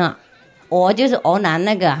我闻啊，我就是我难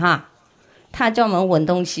那个他专门闻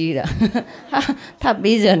东西的，他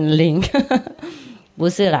鼻子很灵，不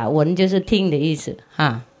是啦，闻就是听的意思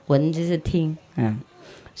闻就是听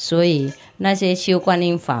所以那些修观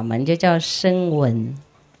音法门就叫声闻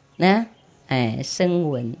声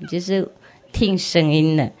闻就是听声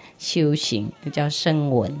音的修行，就叫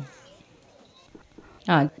声闻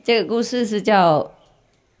这个故事是叫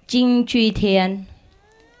金居天，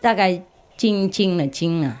大概精进的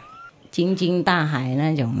精精进大海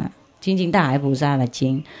那种了，精进大海菩萨的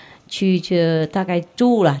精，去就大概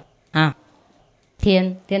住了啊，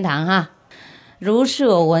天堂哈。如是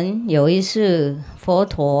我闻，有一世佛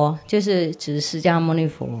陀，就是指释迦牟尼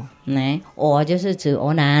佛，我就是指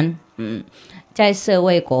阿难，在舍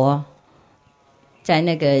卫国，在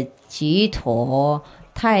那个吉陀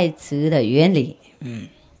太子的园里，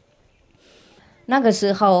那个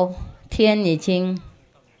时候天已经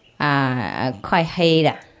快黑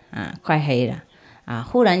了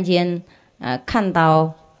忽然间看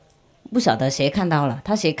到，不晓得谁看到了，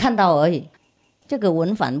他写看到而已，这个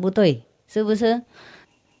文法不对，是不是？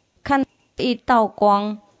看一道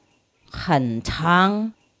光很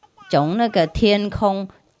长，从那个天空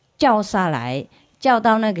照下来，照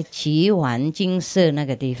到那个极丸金色那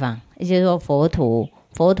个地方，也就是说佛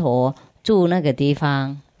陀住那个地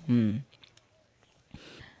方，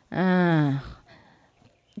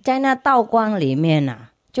在那道光里面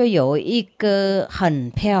就有一个很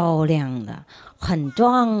漂亮的、很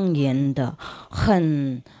庄严的、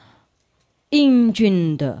很英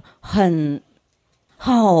俊的、很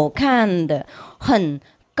好看的、很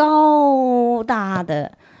高大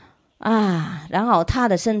的然后他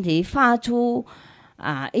的身体发出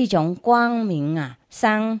一种光明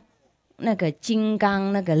像那个金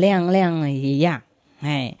刚那个亮亮一样，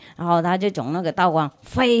然后他就从那个道光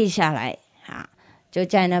飞下来就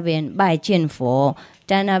在那边拜见佛，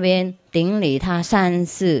在那边顶礼他三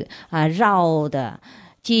世绕的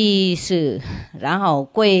祭祀，然后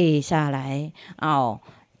跪下来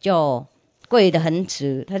就跪得很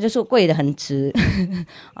直，他就说跪得很直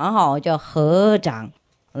然后就合掌，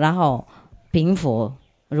然后禀佛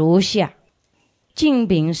如下：敬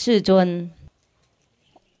禀世尊，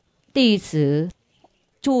弟子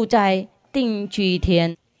住在定居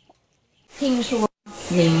天，听说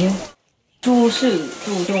您诸事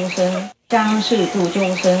度众生，将是度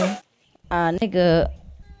众生那个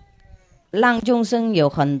让众生有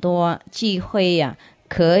很多机会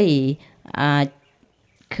可以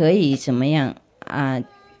怎么样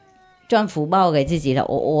赚福报给自己的。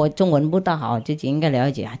我中文不大好，自己应该了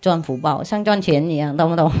解赚福报像赚钱一样，懂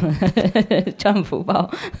不懂？赚福报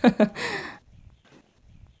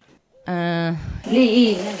利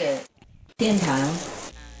益那个天堂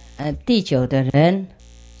地久的人。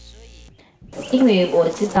因为我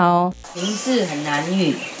知道名字很难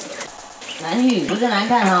语不是难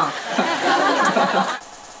看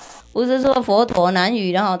不是说佛陀难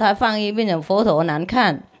语，然后他翻译变成佛陀难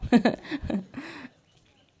看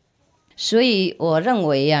所以我认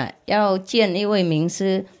为要见一位名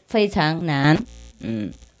师非常难。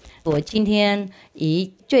我今天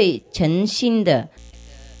以最诚心的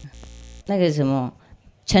那个什么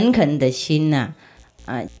诚恳的心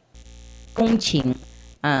恭请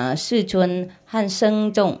世尊和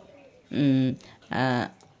僧众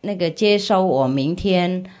那个接收我明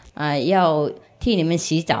天要替你们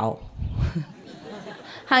洗澡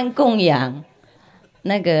和供养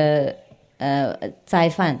那个斋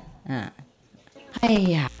饭哎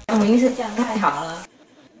呀，名字这样太好了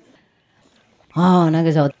那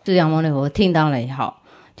个时候释迦牟尼佛听到了以后，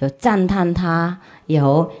就赞叹他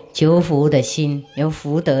有求福的心，有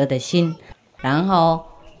福德的心，然后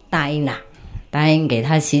答应给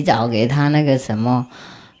他洗澡，给他那个什么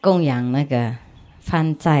供养那个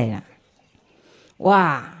饭菜了。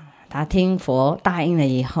哇，他听佛答应了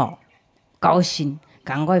以后高兴，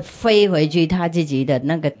赶快飞回去他自己的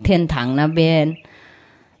那个天堂那边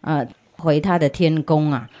回他的天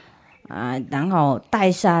宫然后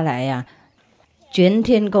带下来全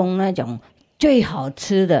天宫那种最好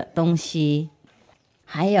吃的东西，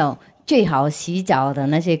还有最好洗澡的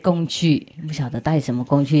那些工具，不晓得带什么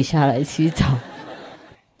工具下来洗澡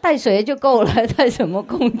带水就够了，带什么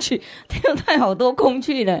工具？带好多工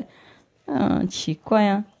具了奇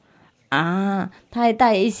怪他还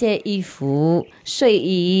带一些衣服睡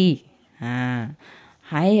衣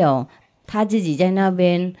还有他自己在那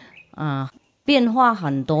边变化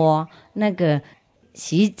很多，那个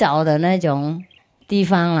洗澡的那种地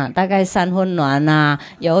方大概三温暖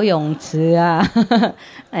游泳池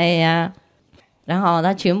哎呀，然后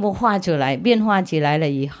他全部画出来，变化起来了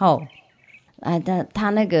以后他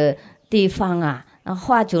那个地方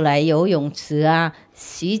画出来游泳池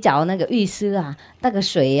洗澡那个浴室那个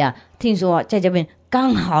水听说在这边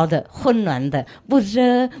刚好的温暖的，不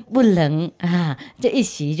热不冷这一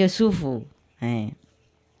洗就舒服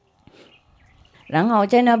然后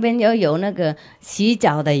在那边又有那个洗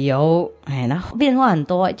澡的油然后变化很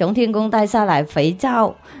多，从天宫带下来肥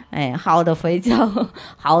皂好的肥皂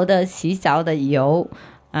好的洗澡的油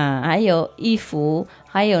还有衣服，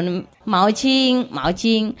还有毛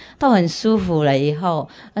巾都很舒服了。以后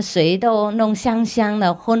水都弄香香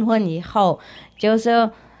的，混以后，就是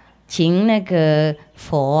请那个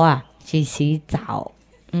佛啊去洗澡。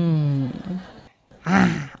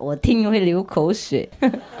我听会流口水。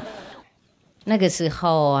那个时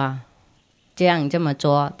候啊，这么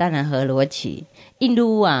做，当然合逻辑。印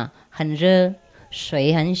度啊很热，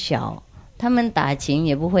水很小。他们打琴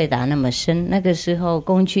也不会打那么深，那个时候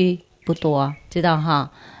工具不多，知道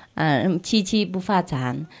哈？机器不发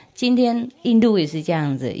展。今天印度也是这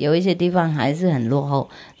样子，有一些地方还是很落后，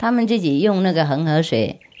他们自己用那个恒河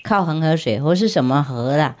水，靠恒河水或是什么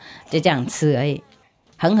河啦，就这样吃而已。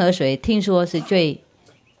恒河水听说是最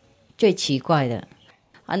奇怪的，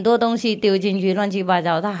很多东西丢进去乱七八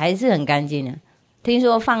糟，它还是很干净的。听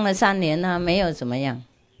说放了3年呢，没有怎么样。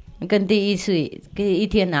跟第一次跟一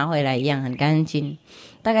天拿回来一样，很干净。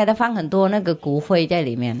大概他放很多那个骨灰在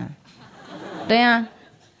里面了。对啊，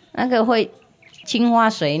那个会净化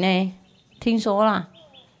水呢，听说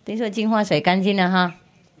净化水干净了哈。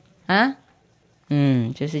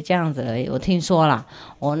就是这样子而已。我听说了，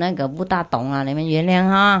我那个不大懂啊，你们原谅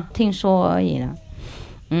哈，听说而已了。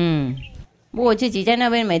不过我自己在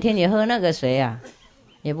那边每天也喝那个水啊，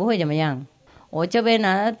也不会怎么样。我这边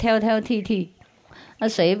呢挑剔。那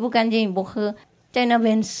水不干净不喝，在那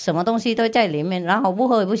边什么东西都在里面，然后不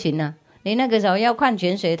喝也不行啊。你那个时候要矿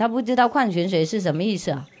泉水，他不知道矿泉水是什么意思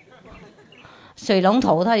啊。水龙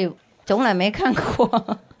头他也从来没看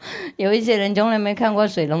过，有一些人从来没看过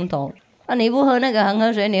水龙头。那你不喝那个恒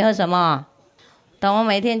河水，你喝什么？等我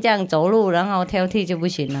每天这样走路，然后挑剔就不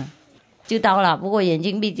行了，就到了。不过眼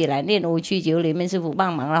睛闭起来，练5去9，里面师傅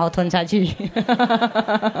帮忙，然后吞下去。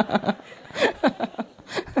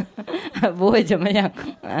不会怎么样。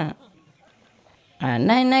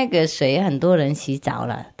那个水很多人洗澡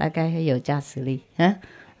了，大概有加持力啊。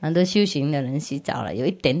很多修行的人洗澡了，有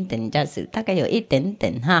一点点加持，大概有一点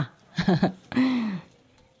点哈。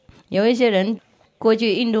有一些人过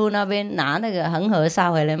去印度那边拿那个恒河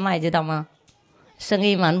沙回来卖，知道吗？生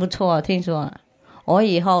意蛮不错，听说。我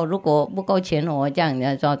以后如果不够钱，我这样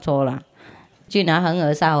人家做了，去拿恒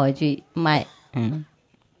河沙回去卖。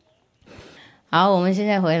好，我们现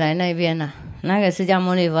在回来那边了。那个释迦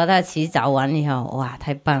牟尼佛他洗澡完以后，哇，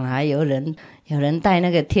太棒了！还有人带那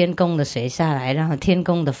个天宫的水下来，然后天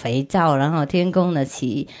宫的肥皂，然后天宫的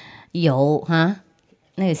洗油哈，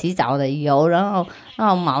那个洗澡的油，然后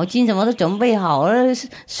毛巾什么都准备好了，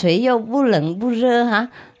水又不冷不热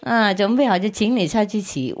哈，准备好就请你下去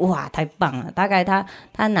洗，哇，太棒了！大概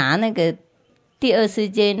他拿那个第2世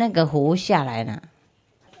界那个壶下来了，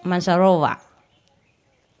曼萨罗瓦。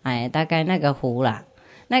大概那个湖啦，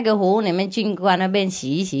那个湖你们经过那边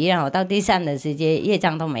洗一洗，然后到第3的世界业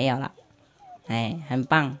障都没有了，很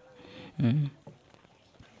棒。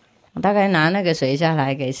我大概拿那个水下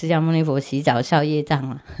来给释迦牟尼佛洗澡消业障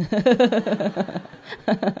了。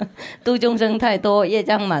度众生太多，业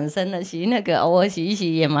障满身了，洗那个偶尔洗一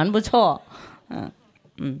洗也蛮不错。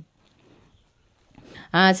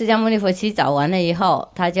释迦牟尼佛洗澡完了以后，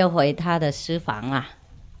他就回他的私房啊。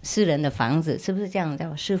私人的房子是不是这样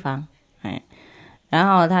叫私房？然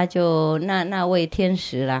后他就那位天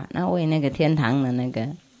使啦，那位那个天堂的那个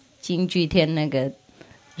金具天那个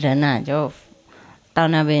人啊，就到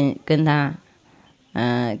那边跟他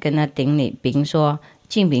顶礼，并说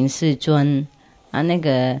敬禀世尊啊，那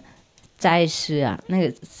个斋师啊，那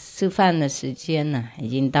个吃饭的时间呢已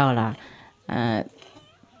经到了，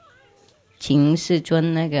请世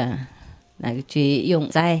尊那个去用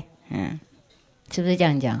斋，是不是这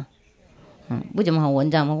样讲？不怎么好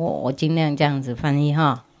文章，我尽量这样子翻译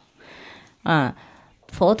哈。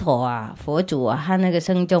佛陀啊，佛祖啊，和那个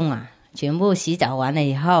僧众啊，全部洗澡完了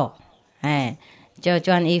以后，就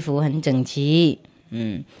穿衣服很整齐，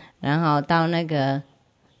然后到那个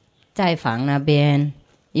斋房那边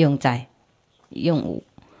用斋用午，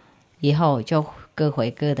以后就各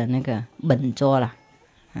回各的那个本桌了，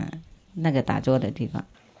那个打坐的地方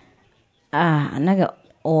那个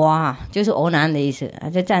哇，就是欧南的意思，他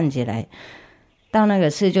就站起来，到那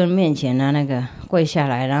个世尊面前呢，那个跪下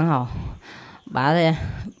来，然后把那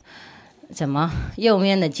什么右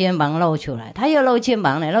面的肩膀露出来，他又露肩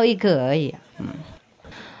膀了，露一个而已，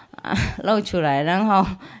露出来，然后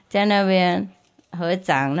在那边合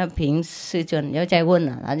掌，那凭世尊又在问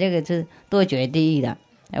了，这个是多觉第一的。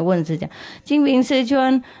来问是讲，敬禀世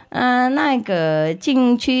尊，那个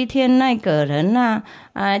净居天那个人呐，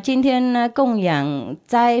今天呢供养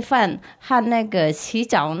斋饭和那个洗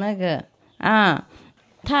澡那个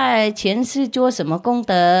他前世做什么功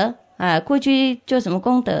德过去做什么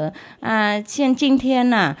功德像今天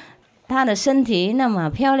呐，他的身体那么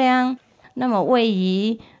漂亮那么位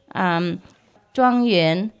于庄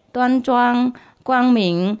严、端庄、光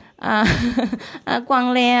明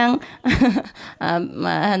光亮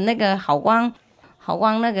那个好光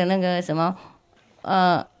那个什么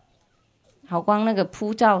好光那个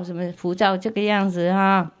普照什么普照这个样子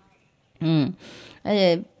哈，而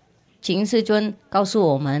且请世尊告诉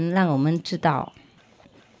我们，让我们知道。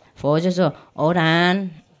佛就说：偶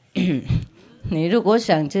然，你如果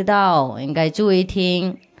想知道，应该注意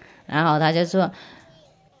听。然后他就说：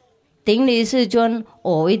顶礼世尊，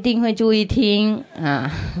我一定会注意听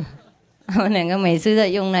啊。我们两个每次都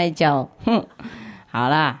用那一招。好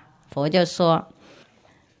啦，佛就说：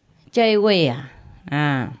这一位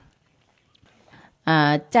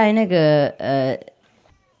在那个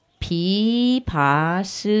毗跋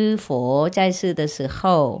师佛在世的时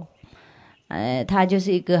候，他就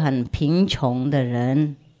是一个很贫穷的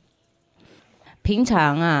人。平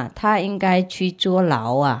常他应该去坐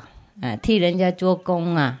牢替人家做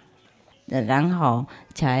工然后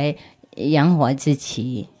才养活自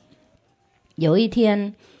己。有一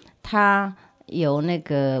天，他有那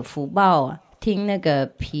个福报听那个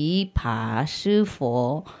毗跋师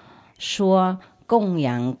佛说供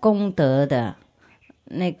养功德的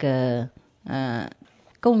那个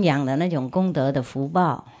供养的那种功德的福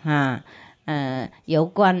报有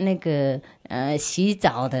关那个洗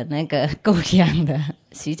澡的那个供养的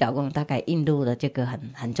洗澡供，大概印度的这个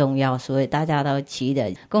很重要，所以大家都祈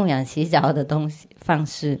的供养洗澡的东西方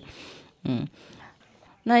式。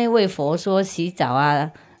那一位佛说洗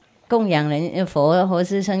澡供养人佛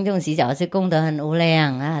师僧众洗澡是功德很无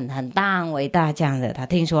量很大很伟大这样的。他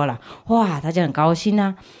听说了，哇，他就很高兴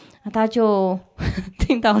他就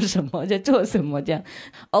听到什么就做什么，这样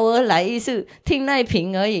偶尔来一次听那一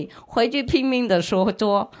瓶而已，回去拼命的说，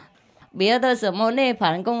别的什么涅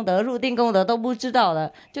槃功德、入定功德都不知道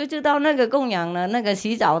了，就知道那个供养了那个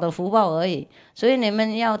洗澡的福报而已。所以你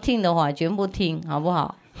们要听的话，全部听，好不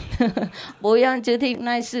好？不要只听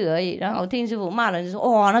那事而已。然后听师父骂人就说：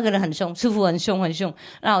哇，那个人很凶，师父很凶。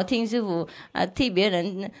然后听师父替别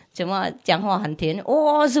人怎么讲话很甜，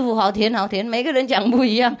哇，师父好甜好甜。每个人讲不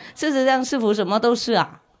一样，事实上师父什么都是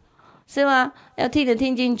是吗？要听的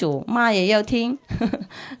听清楚，骂也要听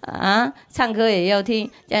唱歌也要听，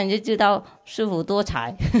这样你就知道师父多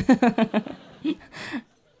才。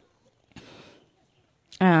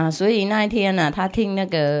所以那一天他听那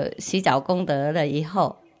个洗澡功德了以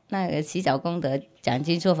后，那个洗澡功德讲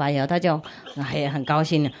经说法以后，他就很高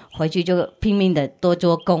兴了，回去就拼命的多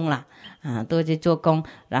做工了多去做工，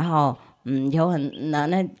然后有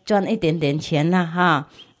那赚一点点钱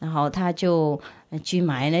然后他就去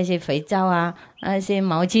买那些肥皂那些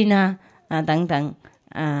毛巾等等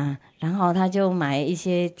然后他就买一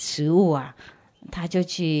些食物他就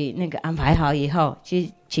去那个安排好以后，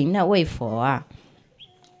去请那位佛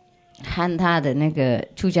和他的那个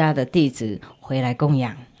出家的弟子回来供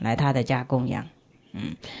养，来他的家供养。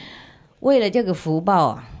为了这个福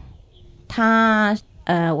报他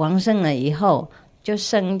往生了以后，就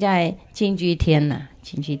生在净居天了。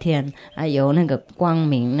净居天有那个光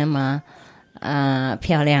明那么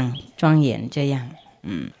漂亮庄严这样。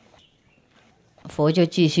佛就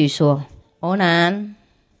继续说：欧南，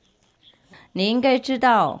你应该知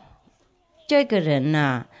道这个人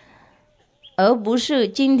而不是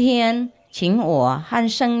今天请我和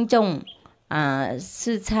僧众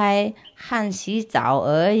吃菜和洗澡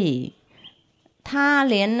而已，他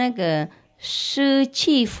连那个施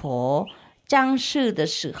气佛张世的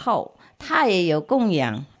时候，他也有供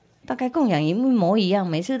养，大概供养一模一样，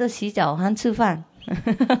每次都洗澡和吃饭。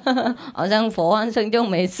好像佛和僧众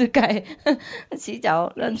每次该洗澡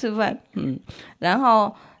和吃饭。然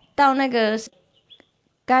后到那个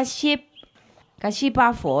嘎西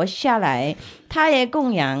巴佛下来，他也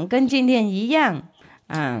供养跟今天一样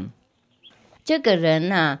这个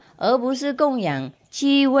人而不是供养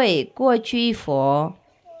7位过去佛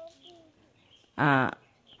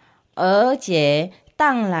而且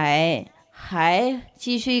当来还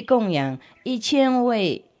继续供养1000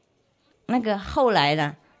位。那个后来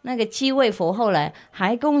了，那个7位佛后来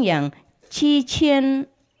还供养7000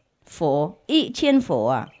佛，1000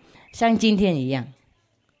佛像今天一样。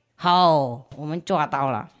好，我们抓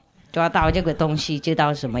到这个东西，知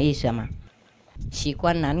道什么意思吗？习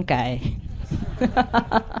惯难改。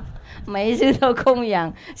每一次都供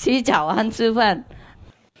养洗澡和吃饭。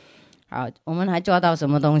好，我们还抓到什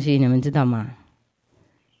么东西你们知道吗？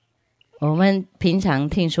我们平常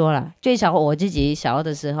听说了，最少我自己小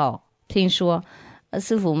的时候听说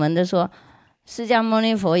师父们都说释迦牟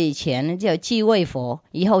尼佛以前就有7位佛，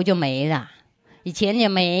以后就没了，以前也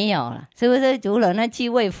没有了，是不是？除了那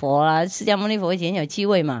7位佛释迦牟尼佛以前有7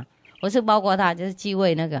位嘛，不是包括他，就是继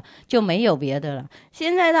位那个就没有别的了。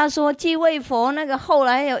现在他说继位佛那个后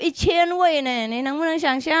来有1000位呢，你能不能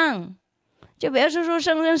想象？就表示说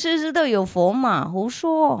生生世世都有佛嘛，胡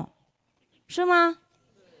说，是吗？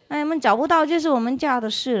哎，我们找不到就是我们家的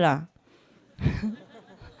事了。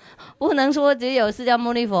不能说只有释迦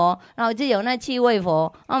牟尼佛，然后只有那7位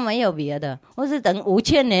佛，没有别的，或是等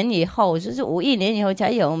5000年以后，就是5亿年以后才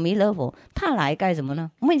有弥勒佛，他来干什么呢？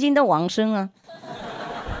我们已经都往生了，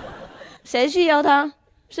谁需要他？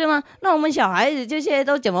是吗？那我们小孩子这些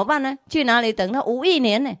都怎么办呢？去哪里等他5亿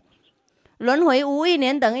年呢？轮回5亿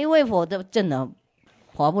年等一位佛，都真的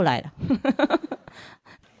划不来了。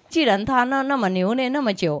既然他那么留恋那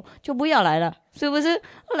么久，就不要来了，是不是？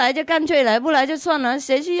来就干脆来，不来就算了。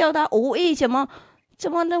谁需要他5亿怎么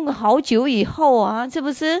那么好久以后啊？是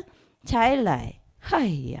不是才来？哎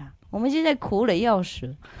呀，我们现在苦了要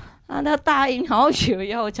死啊！他答应好久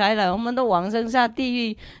以后才来，我们都往生下地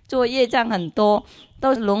狱，做业障很多，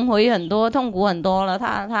都轮回很多，痛苦很多了。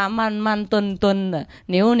他慢慢顿顿的，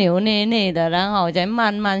扭扭捏捏的，然后再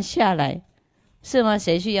慢慢下来，是吗？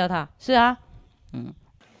谁需要他？是啊，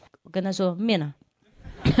我跟他说面啊，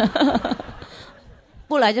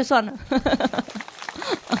不来就算了。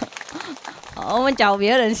我们找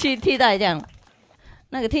别人去替代这样。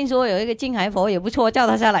那个听说有一个金海佛也不错，叫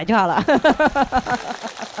他下来就好了。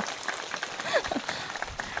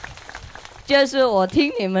就是我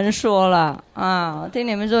听你们说了啊，我听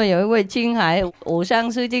你们说有一位金海五上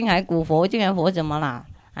师、金海古佛、金海佛怎么啦？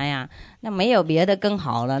哎呀，那没有别的更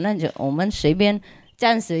好了，那就我们随便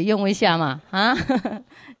暂时用一下嘛，啊。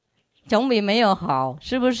总比没有好，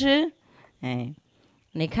是不是？哎，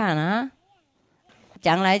你看啊，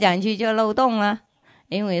讲来讲去就漏洞了，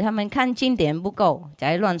因为他们看经典不够，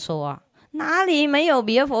才乱说啊。哪里没有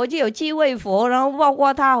别佛就有7位佛，然后包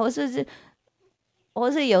括他，或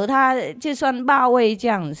是有他，就算8位这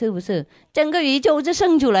样，是不是？整个宇宙就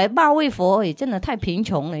生出来8位佛，真的太贫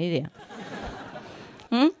穷了一点。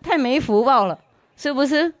太没福报了，是不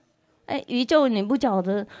是？哎，宇宙你不晓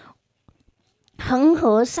得。恒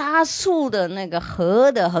河沙数的那个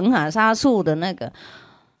河的恒河沙数的那个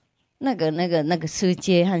世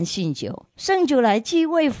界和星球生出来7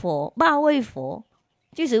位佛、8位佛，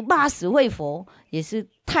就是80位佛，也是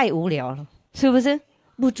太无聊了，是不是？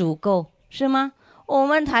不足够，是吗？我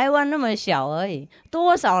们台湾那么小而已，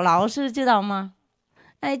多少老师知道吗？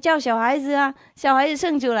哎，教小孩子啊，小孩子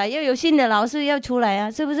生出来又有新的老师要出来啊，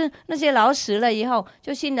是不是？那些老师死了以后，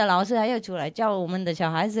就新的老师还要出来教我们的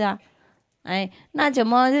小孩子啊。哎，那怎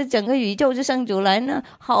么整个宇宙就生出来呢？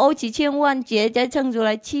好几千万劫才生出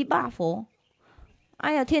来7、8佛。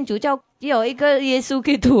哎呀，天主教有一个耶稣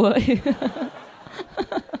基督而已，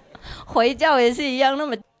回教也是一样，那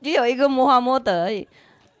么只有一个穆罕默德而已。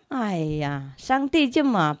哎呀，上帝这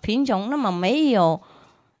么贫穷，那么没有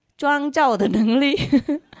创造的能力，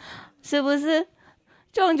是不是？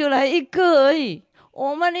创出来一个而已，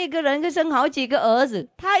我们一个人就生好几个儿子，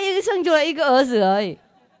他一个生出来一个儿子而已。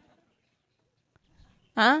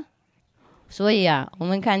啊，所以啊，我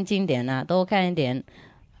们看经典啊，多看一点，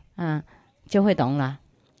就会懂了。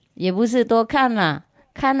也不是多看了，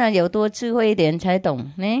看了有多智慧一点才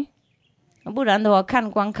懂呢。不然的话，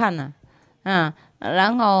光看了，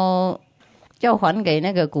然后就还给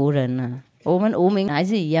那个古人了。我们无明还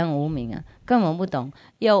是一样无明啊，根本不懂，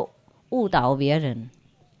要误导别人，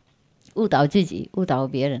误导自己，误导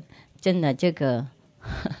别人，真的这个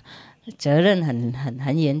责任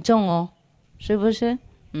很严重哦。是不是？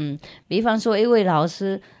比方说一位老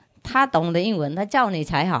师，他懂得英文，他教你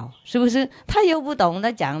才好，是不是？他又不懂，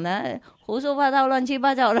他讲的胡说八道、乱七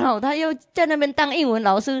八糟，然后他又在那边当英文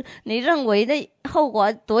老师，你认为的后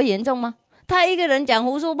果多严重吗？他一个人讲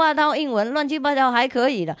胡说八道、英文乱七八糟还可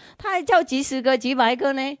以了，他还叫几十个、几百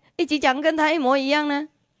个呢，一起讲跟他一模一样呢。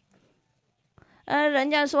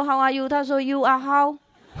人家说 How are you？ 他说 You are how？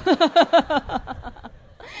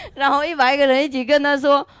 然后100个人一起跟他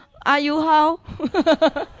说。Are you how？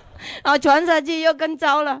 然后传下去又更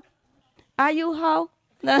糟了。Are you how？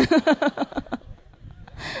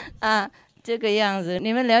 这个样子，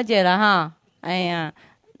你们了解了哈？哎呀，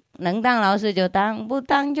能当老师就当，不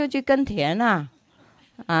当就去耕田啊，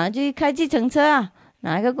去开计程车啊，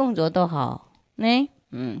哪一个工作都好呢。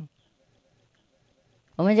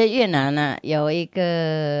我们在越南呢，有一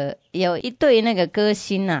对那个歌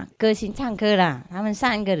星唱歌啦，他们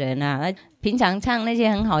3个人啊，平常唱那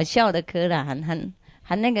些很好笑的歌啦，很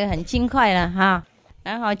轻快啦哈，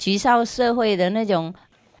然后取笑社会的那种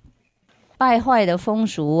败坏的风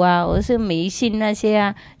俗啊，或是迷信那些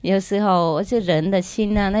啊，有时候或是人的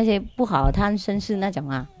心啊，那些不好贪嗔痴那种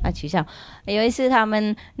取笑。有一次他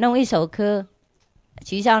们弄一首歌，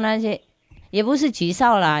取笑那些也不是取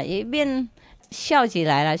笑啦，也变笑起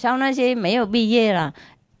来了，笑那些没有毕业了，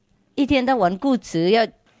一天到晚固执要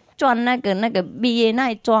装那个毕业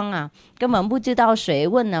那一装啊，根本不知道学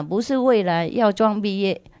问啊，不是为了要装毕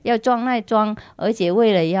业，要装那装，而且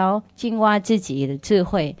为了要净化自己的智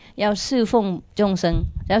慧，要侍奉众生，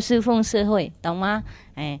要侍奉社会，懂吗？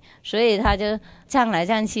所以他就唱来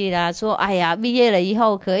唱去啦，说哎呀，毕业了以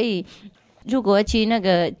后可以，如果去那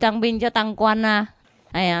个当兵就当官啊，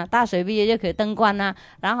大学毕业就可以当官啊，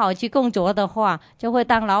然后去工作的话就会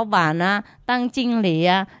当老板啊，当经理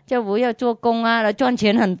啊，就不要做工啊，赚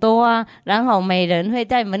钱很多啊，然后美人会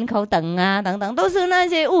在门口等啊，等等，都是那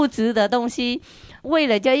些物质的东西。为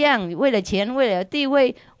了这样，为了钱，为了地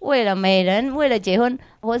位，为了美人，为了结婚，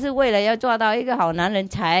或是为了要做到一个好男人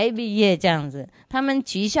才毕业这样子，他们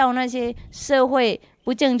取笑那些社会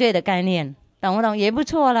不正确的概念，懂不懂？也不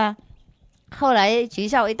错啦。后来取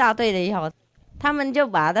笑一大堆了以后，他们就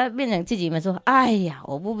把它变成自己们说，哎呀，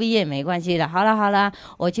我不毕业没关系了，好啦，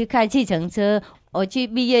我去开计程车，我去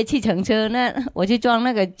毕业计程车，那我去装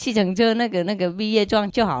那个计程车那个毕业装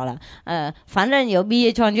就好了，反正有毕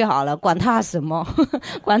业装就好了，管他什么，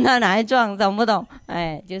管他哪一装，懂不懂？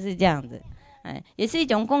就是这样子，也是一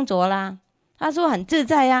种工作啦。他说很自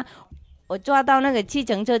在啊，我抓到那个计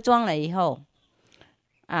程车装了以后，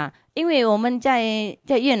因为我们在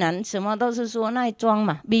越南什么都是说那一装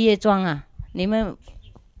嘛，毕业装啊，你们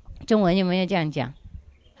中文有没有这样讲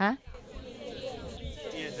啊？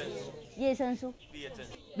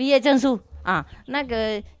毕业证书啊，那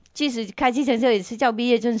个即使开计程车也是叫毕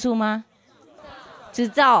业证书吗？执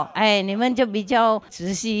照，你们就比较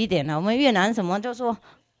仔细一点了。我们越南什么就说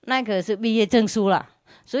那个是毕业证书了，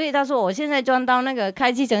所以他说我现在赚到那个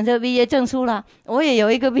开计程车毕业证书了，我也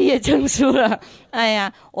有一个毕业证书了。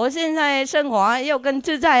我现在生活又更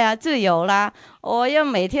自在啊，自由啦，我要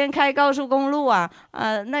每天开高速公路啊，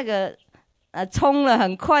冲了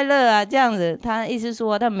很快乐啊，这样子。他意思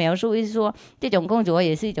说，他描述意思说，这种工作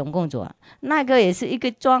也是一种工作，那个也是一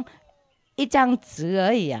个装一张纸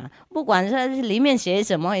而已啊，不管是里面写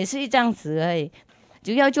什么，也是一张纸而已。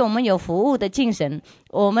主要就我们有服务的精神，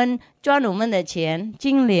我们赚我们的钱，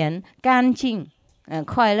精廉、干净，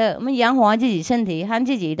快乐，我们养活自己身体和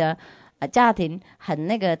自己的家庭，很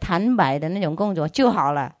那个坦白的那种工作就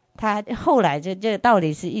好了。他后来这个道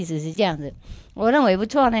理是意思是这样子，我认为不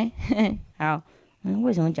错呢。好，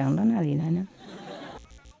为什么讲到那里来呢？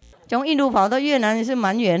从印度跑到越南也是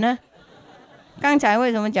蛮远呢。刚才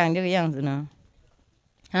为什么讲这个样子呢？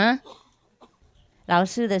老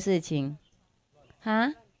师的事情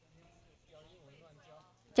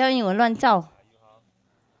教英文乱造，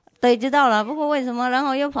对，知道了。不过为什么然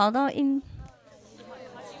后又跑到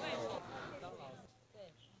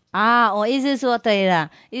我意思说对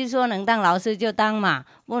了，意思说能当老师就当嘛，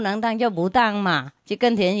不能当就不当嘛，去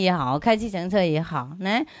耕田也好，开计程车也好，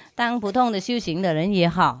当普通的修行的人也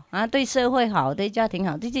好对社会好，对家庭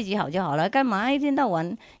好，对自己好就好了，干嘛一天到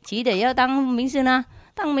晚急着要当名师呢？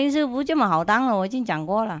当名师不这么好当了，我已经讲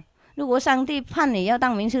过了。如果上帝判你要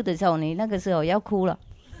当名师的时候，你那个时候要哭了，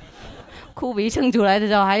哭鼻撑出来的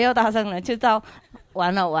时候还要大声了，就到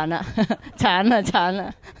完了，惨了，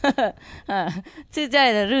自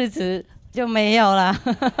在的日子就没有了，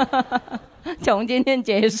从今天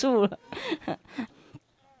结束了。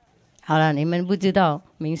好了，你们不知道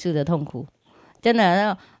名师的痛苦，真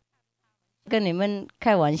的跟你们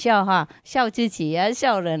开玩笑哈，笑自己啊，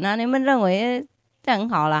笑人啊，你们认为这很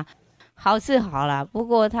好啦，好是好啦，不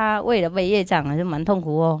过他为了背业障还是蛮痛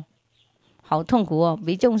苦哦，好痛苦哦，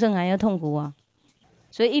比众生还要痛苦啊。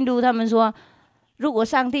所以印度他们说，如果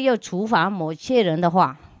上帝要处罚某些人的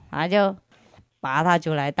话，就拔他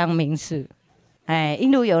出来当名师。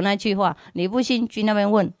印度有那句话，你不信去那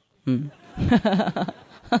边问。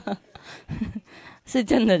是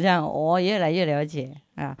真的这样，我越来越了解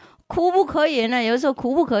苦不可言有时候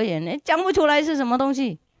苦不可言，讲不出来是什么东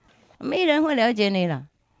西，没人会了解你了，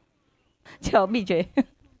叫闭嘴。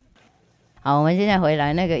好，我们现在回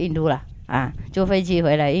来那个印度了坐飞机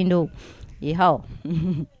回来印度以后，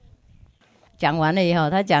讲完了以后，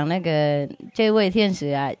他讲那个这位天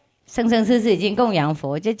使生生世世已经供养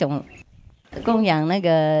佛，这种供养那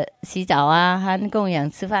个洗澡和供养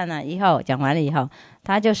吃饭以后讲完了以后，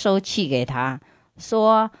他就收气给他，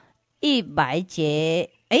说100劫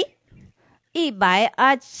100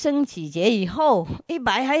阿僧祇劫以后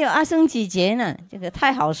，100还有阿僧祇劫呢，这个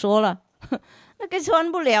太好说了，那个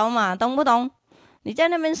算不了嘛，懂不懂？你在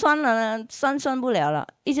那边算了呢，算不了了，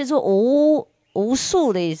意思说无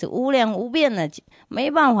数的意思，无量无边的，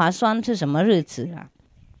没办法算是什么日子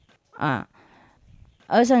阿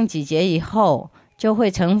僧祇劫以后就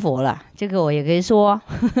会成佛了，这个我也可以说。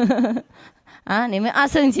啊，你们阿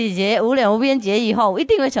僧祇劫、无量无边劫以后，一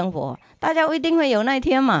定会成佛，大家一定会有那一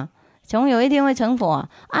天嘛，总有一天会成佛啊。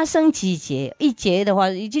阿僧祇劫一劫的话，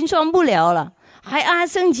已经算不了了，还阿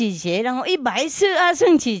僧祇劫，然后100次阿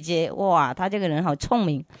僧祇劫，哇，他这个人好聪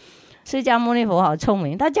明，释迦牟尼佛好聪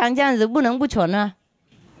明，他讲这样子不能不蠢啊。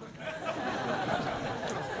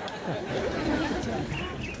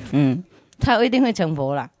他一定会成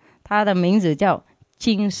佛了。他的名字叫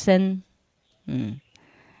金身，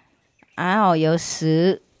然后有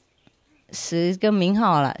10个名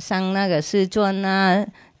号了，像那个世尊啊、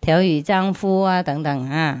调御丈夫啊等等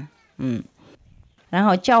啊，然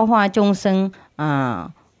后教化众生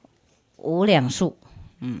啊，无量数，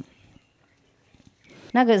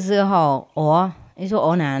那个时候你说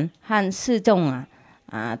我难和世众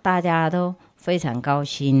大家都非常高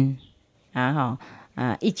兴，然后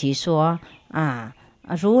一起说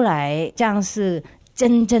如来将是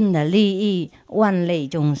真正的利益万类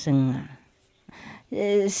众生啊。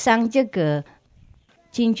像这个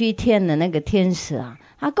金居天的那个天使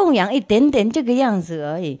他供养一点点这个样子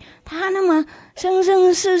而已，他那么生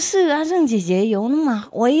生世世阿僧祇劫有那么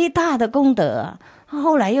伟大的功德他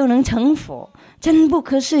后来又能成佛，真不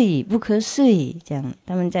可思议，不可思议。这样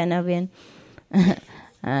他们在那边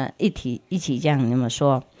一起这样那么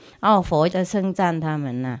说，佛就称赞他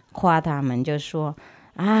们夸他们，就说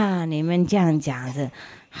你们这样讲的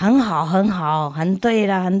很好很好，很对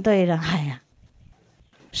了很对了。哎呀，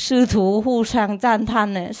师徒互相赞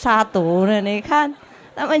叹呢，杀毒呢，你看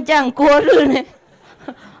他们这样过日呢，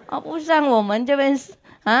不像我们这边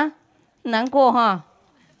难过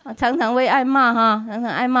常常会挨骂常常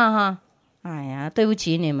挨骂哎呀，对不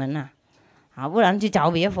起你们好，不然去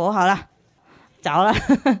找别佛好了，找了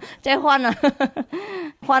再换了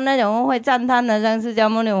换那种会赞叹的，像释迦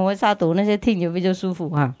牟尼佛会杀毒那些，听就比较舒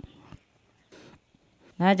服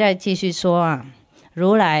然后再继续说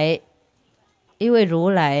如来，因为如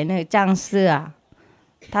来那个降世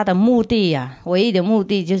他的目的唯一的目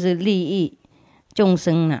的就是利益众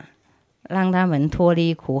生让他们脱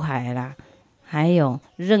离苦海啦，还有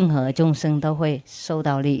任何众生都会受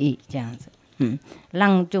到利益，这样子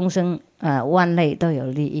让众生万类都有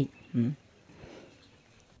利益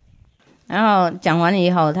然后讲完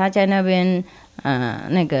以后，他在那边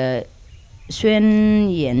那个宣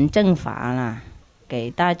言正法啦，给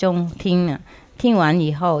大众听听完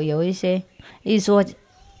以后，有一些一说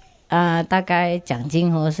大概讲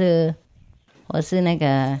经或是那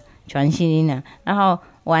个传心然后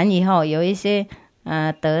完以后，有一些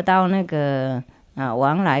得到那个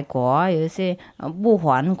往来国，有一些不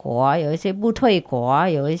还国，有一些不退国，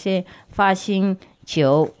有一些发心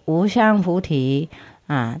求无上菩提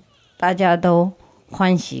大家都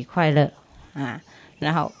欢喜快乐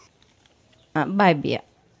然后拜别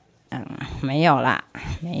没有啦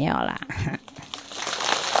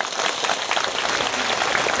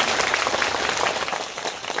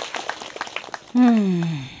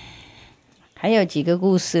还有几个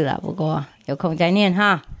故事了，不过有空再念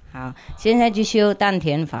好，现在就修丹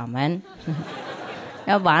田法门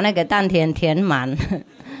要把那个丹田填满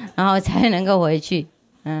然后才能够回去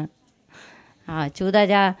祝大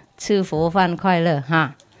家吃佛饭快乐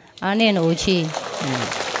念无期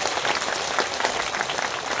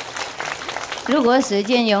如果时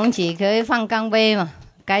间拥挤，可以放钢杯嘛，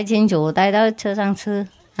该清楚带到车上吃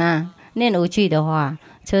念无期的话，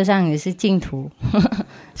车上也是净土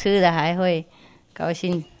吃的还会高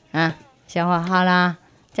兴消化好啦，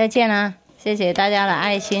再见谢谢大家的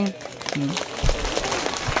爱心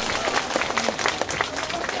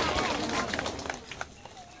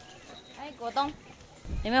果冻，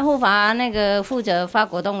你们护法那个负责发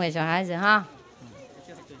果冻给小孩子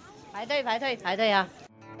排队啊。